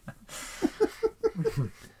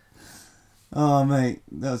 Oh, mate,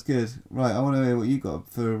 that was good. Right, I want to hear what you got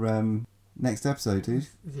for next episode, dude.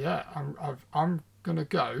 Yeah, I'm gonna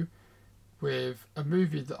go with a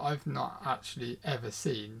movie that I've not actually ever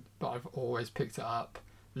seen, but I've always picked it up,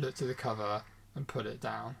 looked at the cover, and put it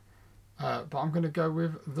down. But I'm gonna go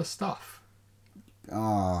with The Stuff.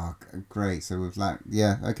 Oh, great. So with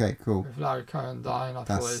okay, cool. With Larry Cohen dying, I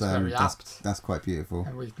thought it was very apt. That's quite beautiful.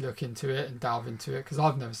 And we look into it and delve into it, because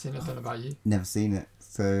I've never seen it. I don't know about you. Never seen it,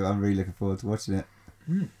 so I'm really looking forward to watching it.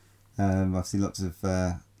 I've seen lots of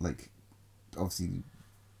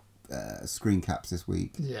screen caps this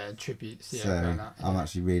week. Yeah, tributes. Yeah, so I'm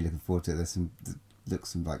actually really looking forward to it. There's some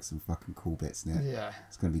fucking cool bits in it. Yeah.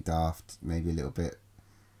 It's going to be daft, maybe a little bit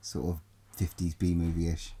sort of 50s B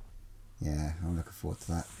movie-ish. Yeah, I'm looking forward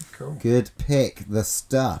to that. Cool. Good pick. The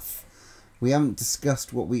Stuff. We haven't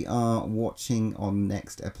discussed what we are watching on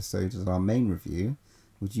next episode as our main review.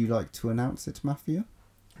 Would you like to announce it, Matthew?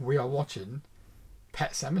 We are watching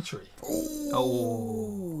Pet Sematary.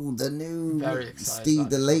 Oh, the new, very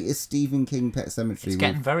excited. The latest Stephen King Pet Sematary. It's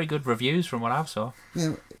getting very good reviews from what I saw.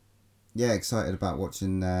 Yeah, excited about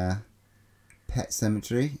watching Pet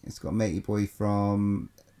Sematary. It's got Matey Boy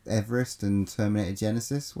from Everest and Terminator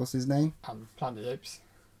Genesis. What's his name? And Planet of the Apes.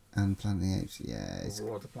 And Planet of the Apes. Yeah, it's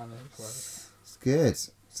War of the Planet of the Apes. It's good.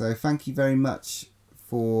 So thank you very much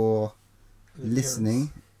for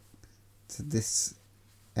listening to this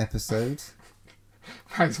episode.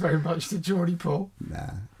 Thanks very much to Geordie Paul.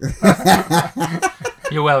 Nah.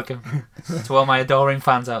 You're welcome. To all my adoring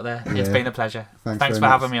fans out there, it's been a pleasure. Thanks for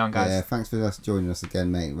having me on, guys. Yeah, thanks for joining us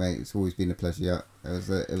again, mate. It's always been a pleasure. Yeah,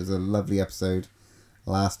 it was a lovely episode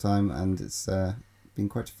last time, and it's been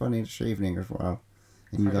quite a funny evening as well.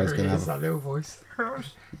 And you guys are gonna have that little voice.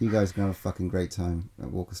 You guys are gonna have a fucking great time at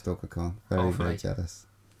Walker Stalker Con. Very jealous.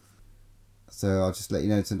 So I'll just let you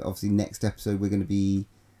know. So obviously, next episode we're going to be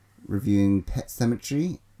reviewing Pet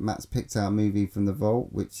Sematary, Matt's picked our movie from the vault,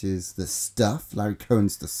 which is The Stuff. Larry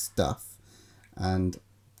Cohen's The Stuff. And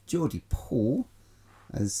Geordie Paul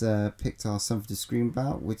has picked our Something to Scream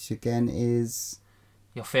About, which again is...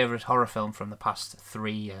 Your favourite horror film from the past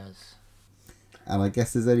 3 years. And I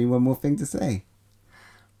guess there's only one more thing to say.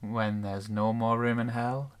 When there's no more room in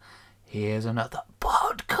hell, here's another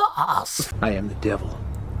podcast. I am the devil,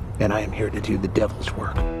 and I am here to do the devil's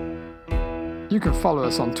work. You can follow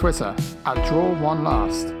us on Twitter at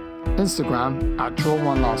DrawOneLast, Instagram at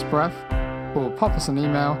DrawOneLastBreath, or pop us an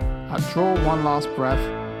email at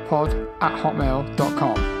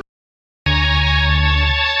DrawOneLastBreathPod@hotmail.com.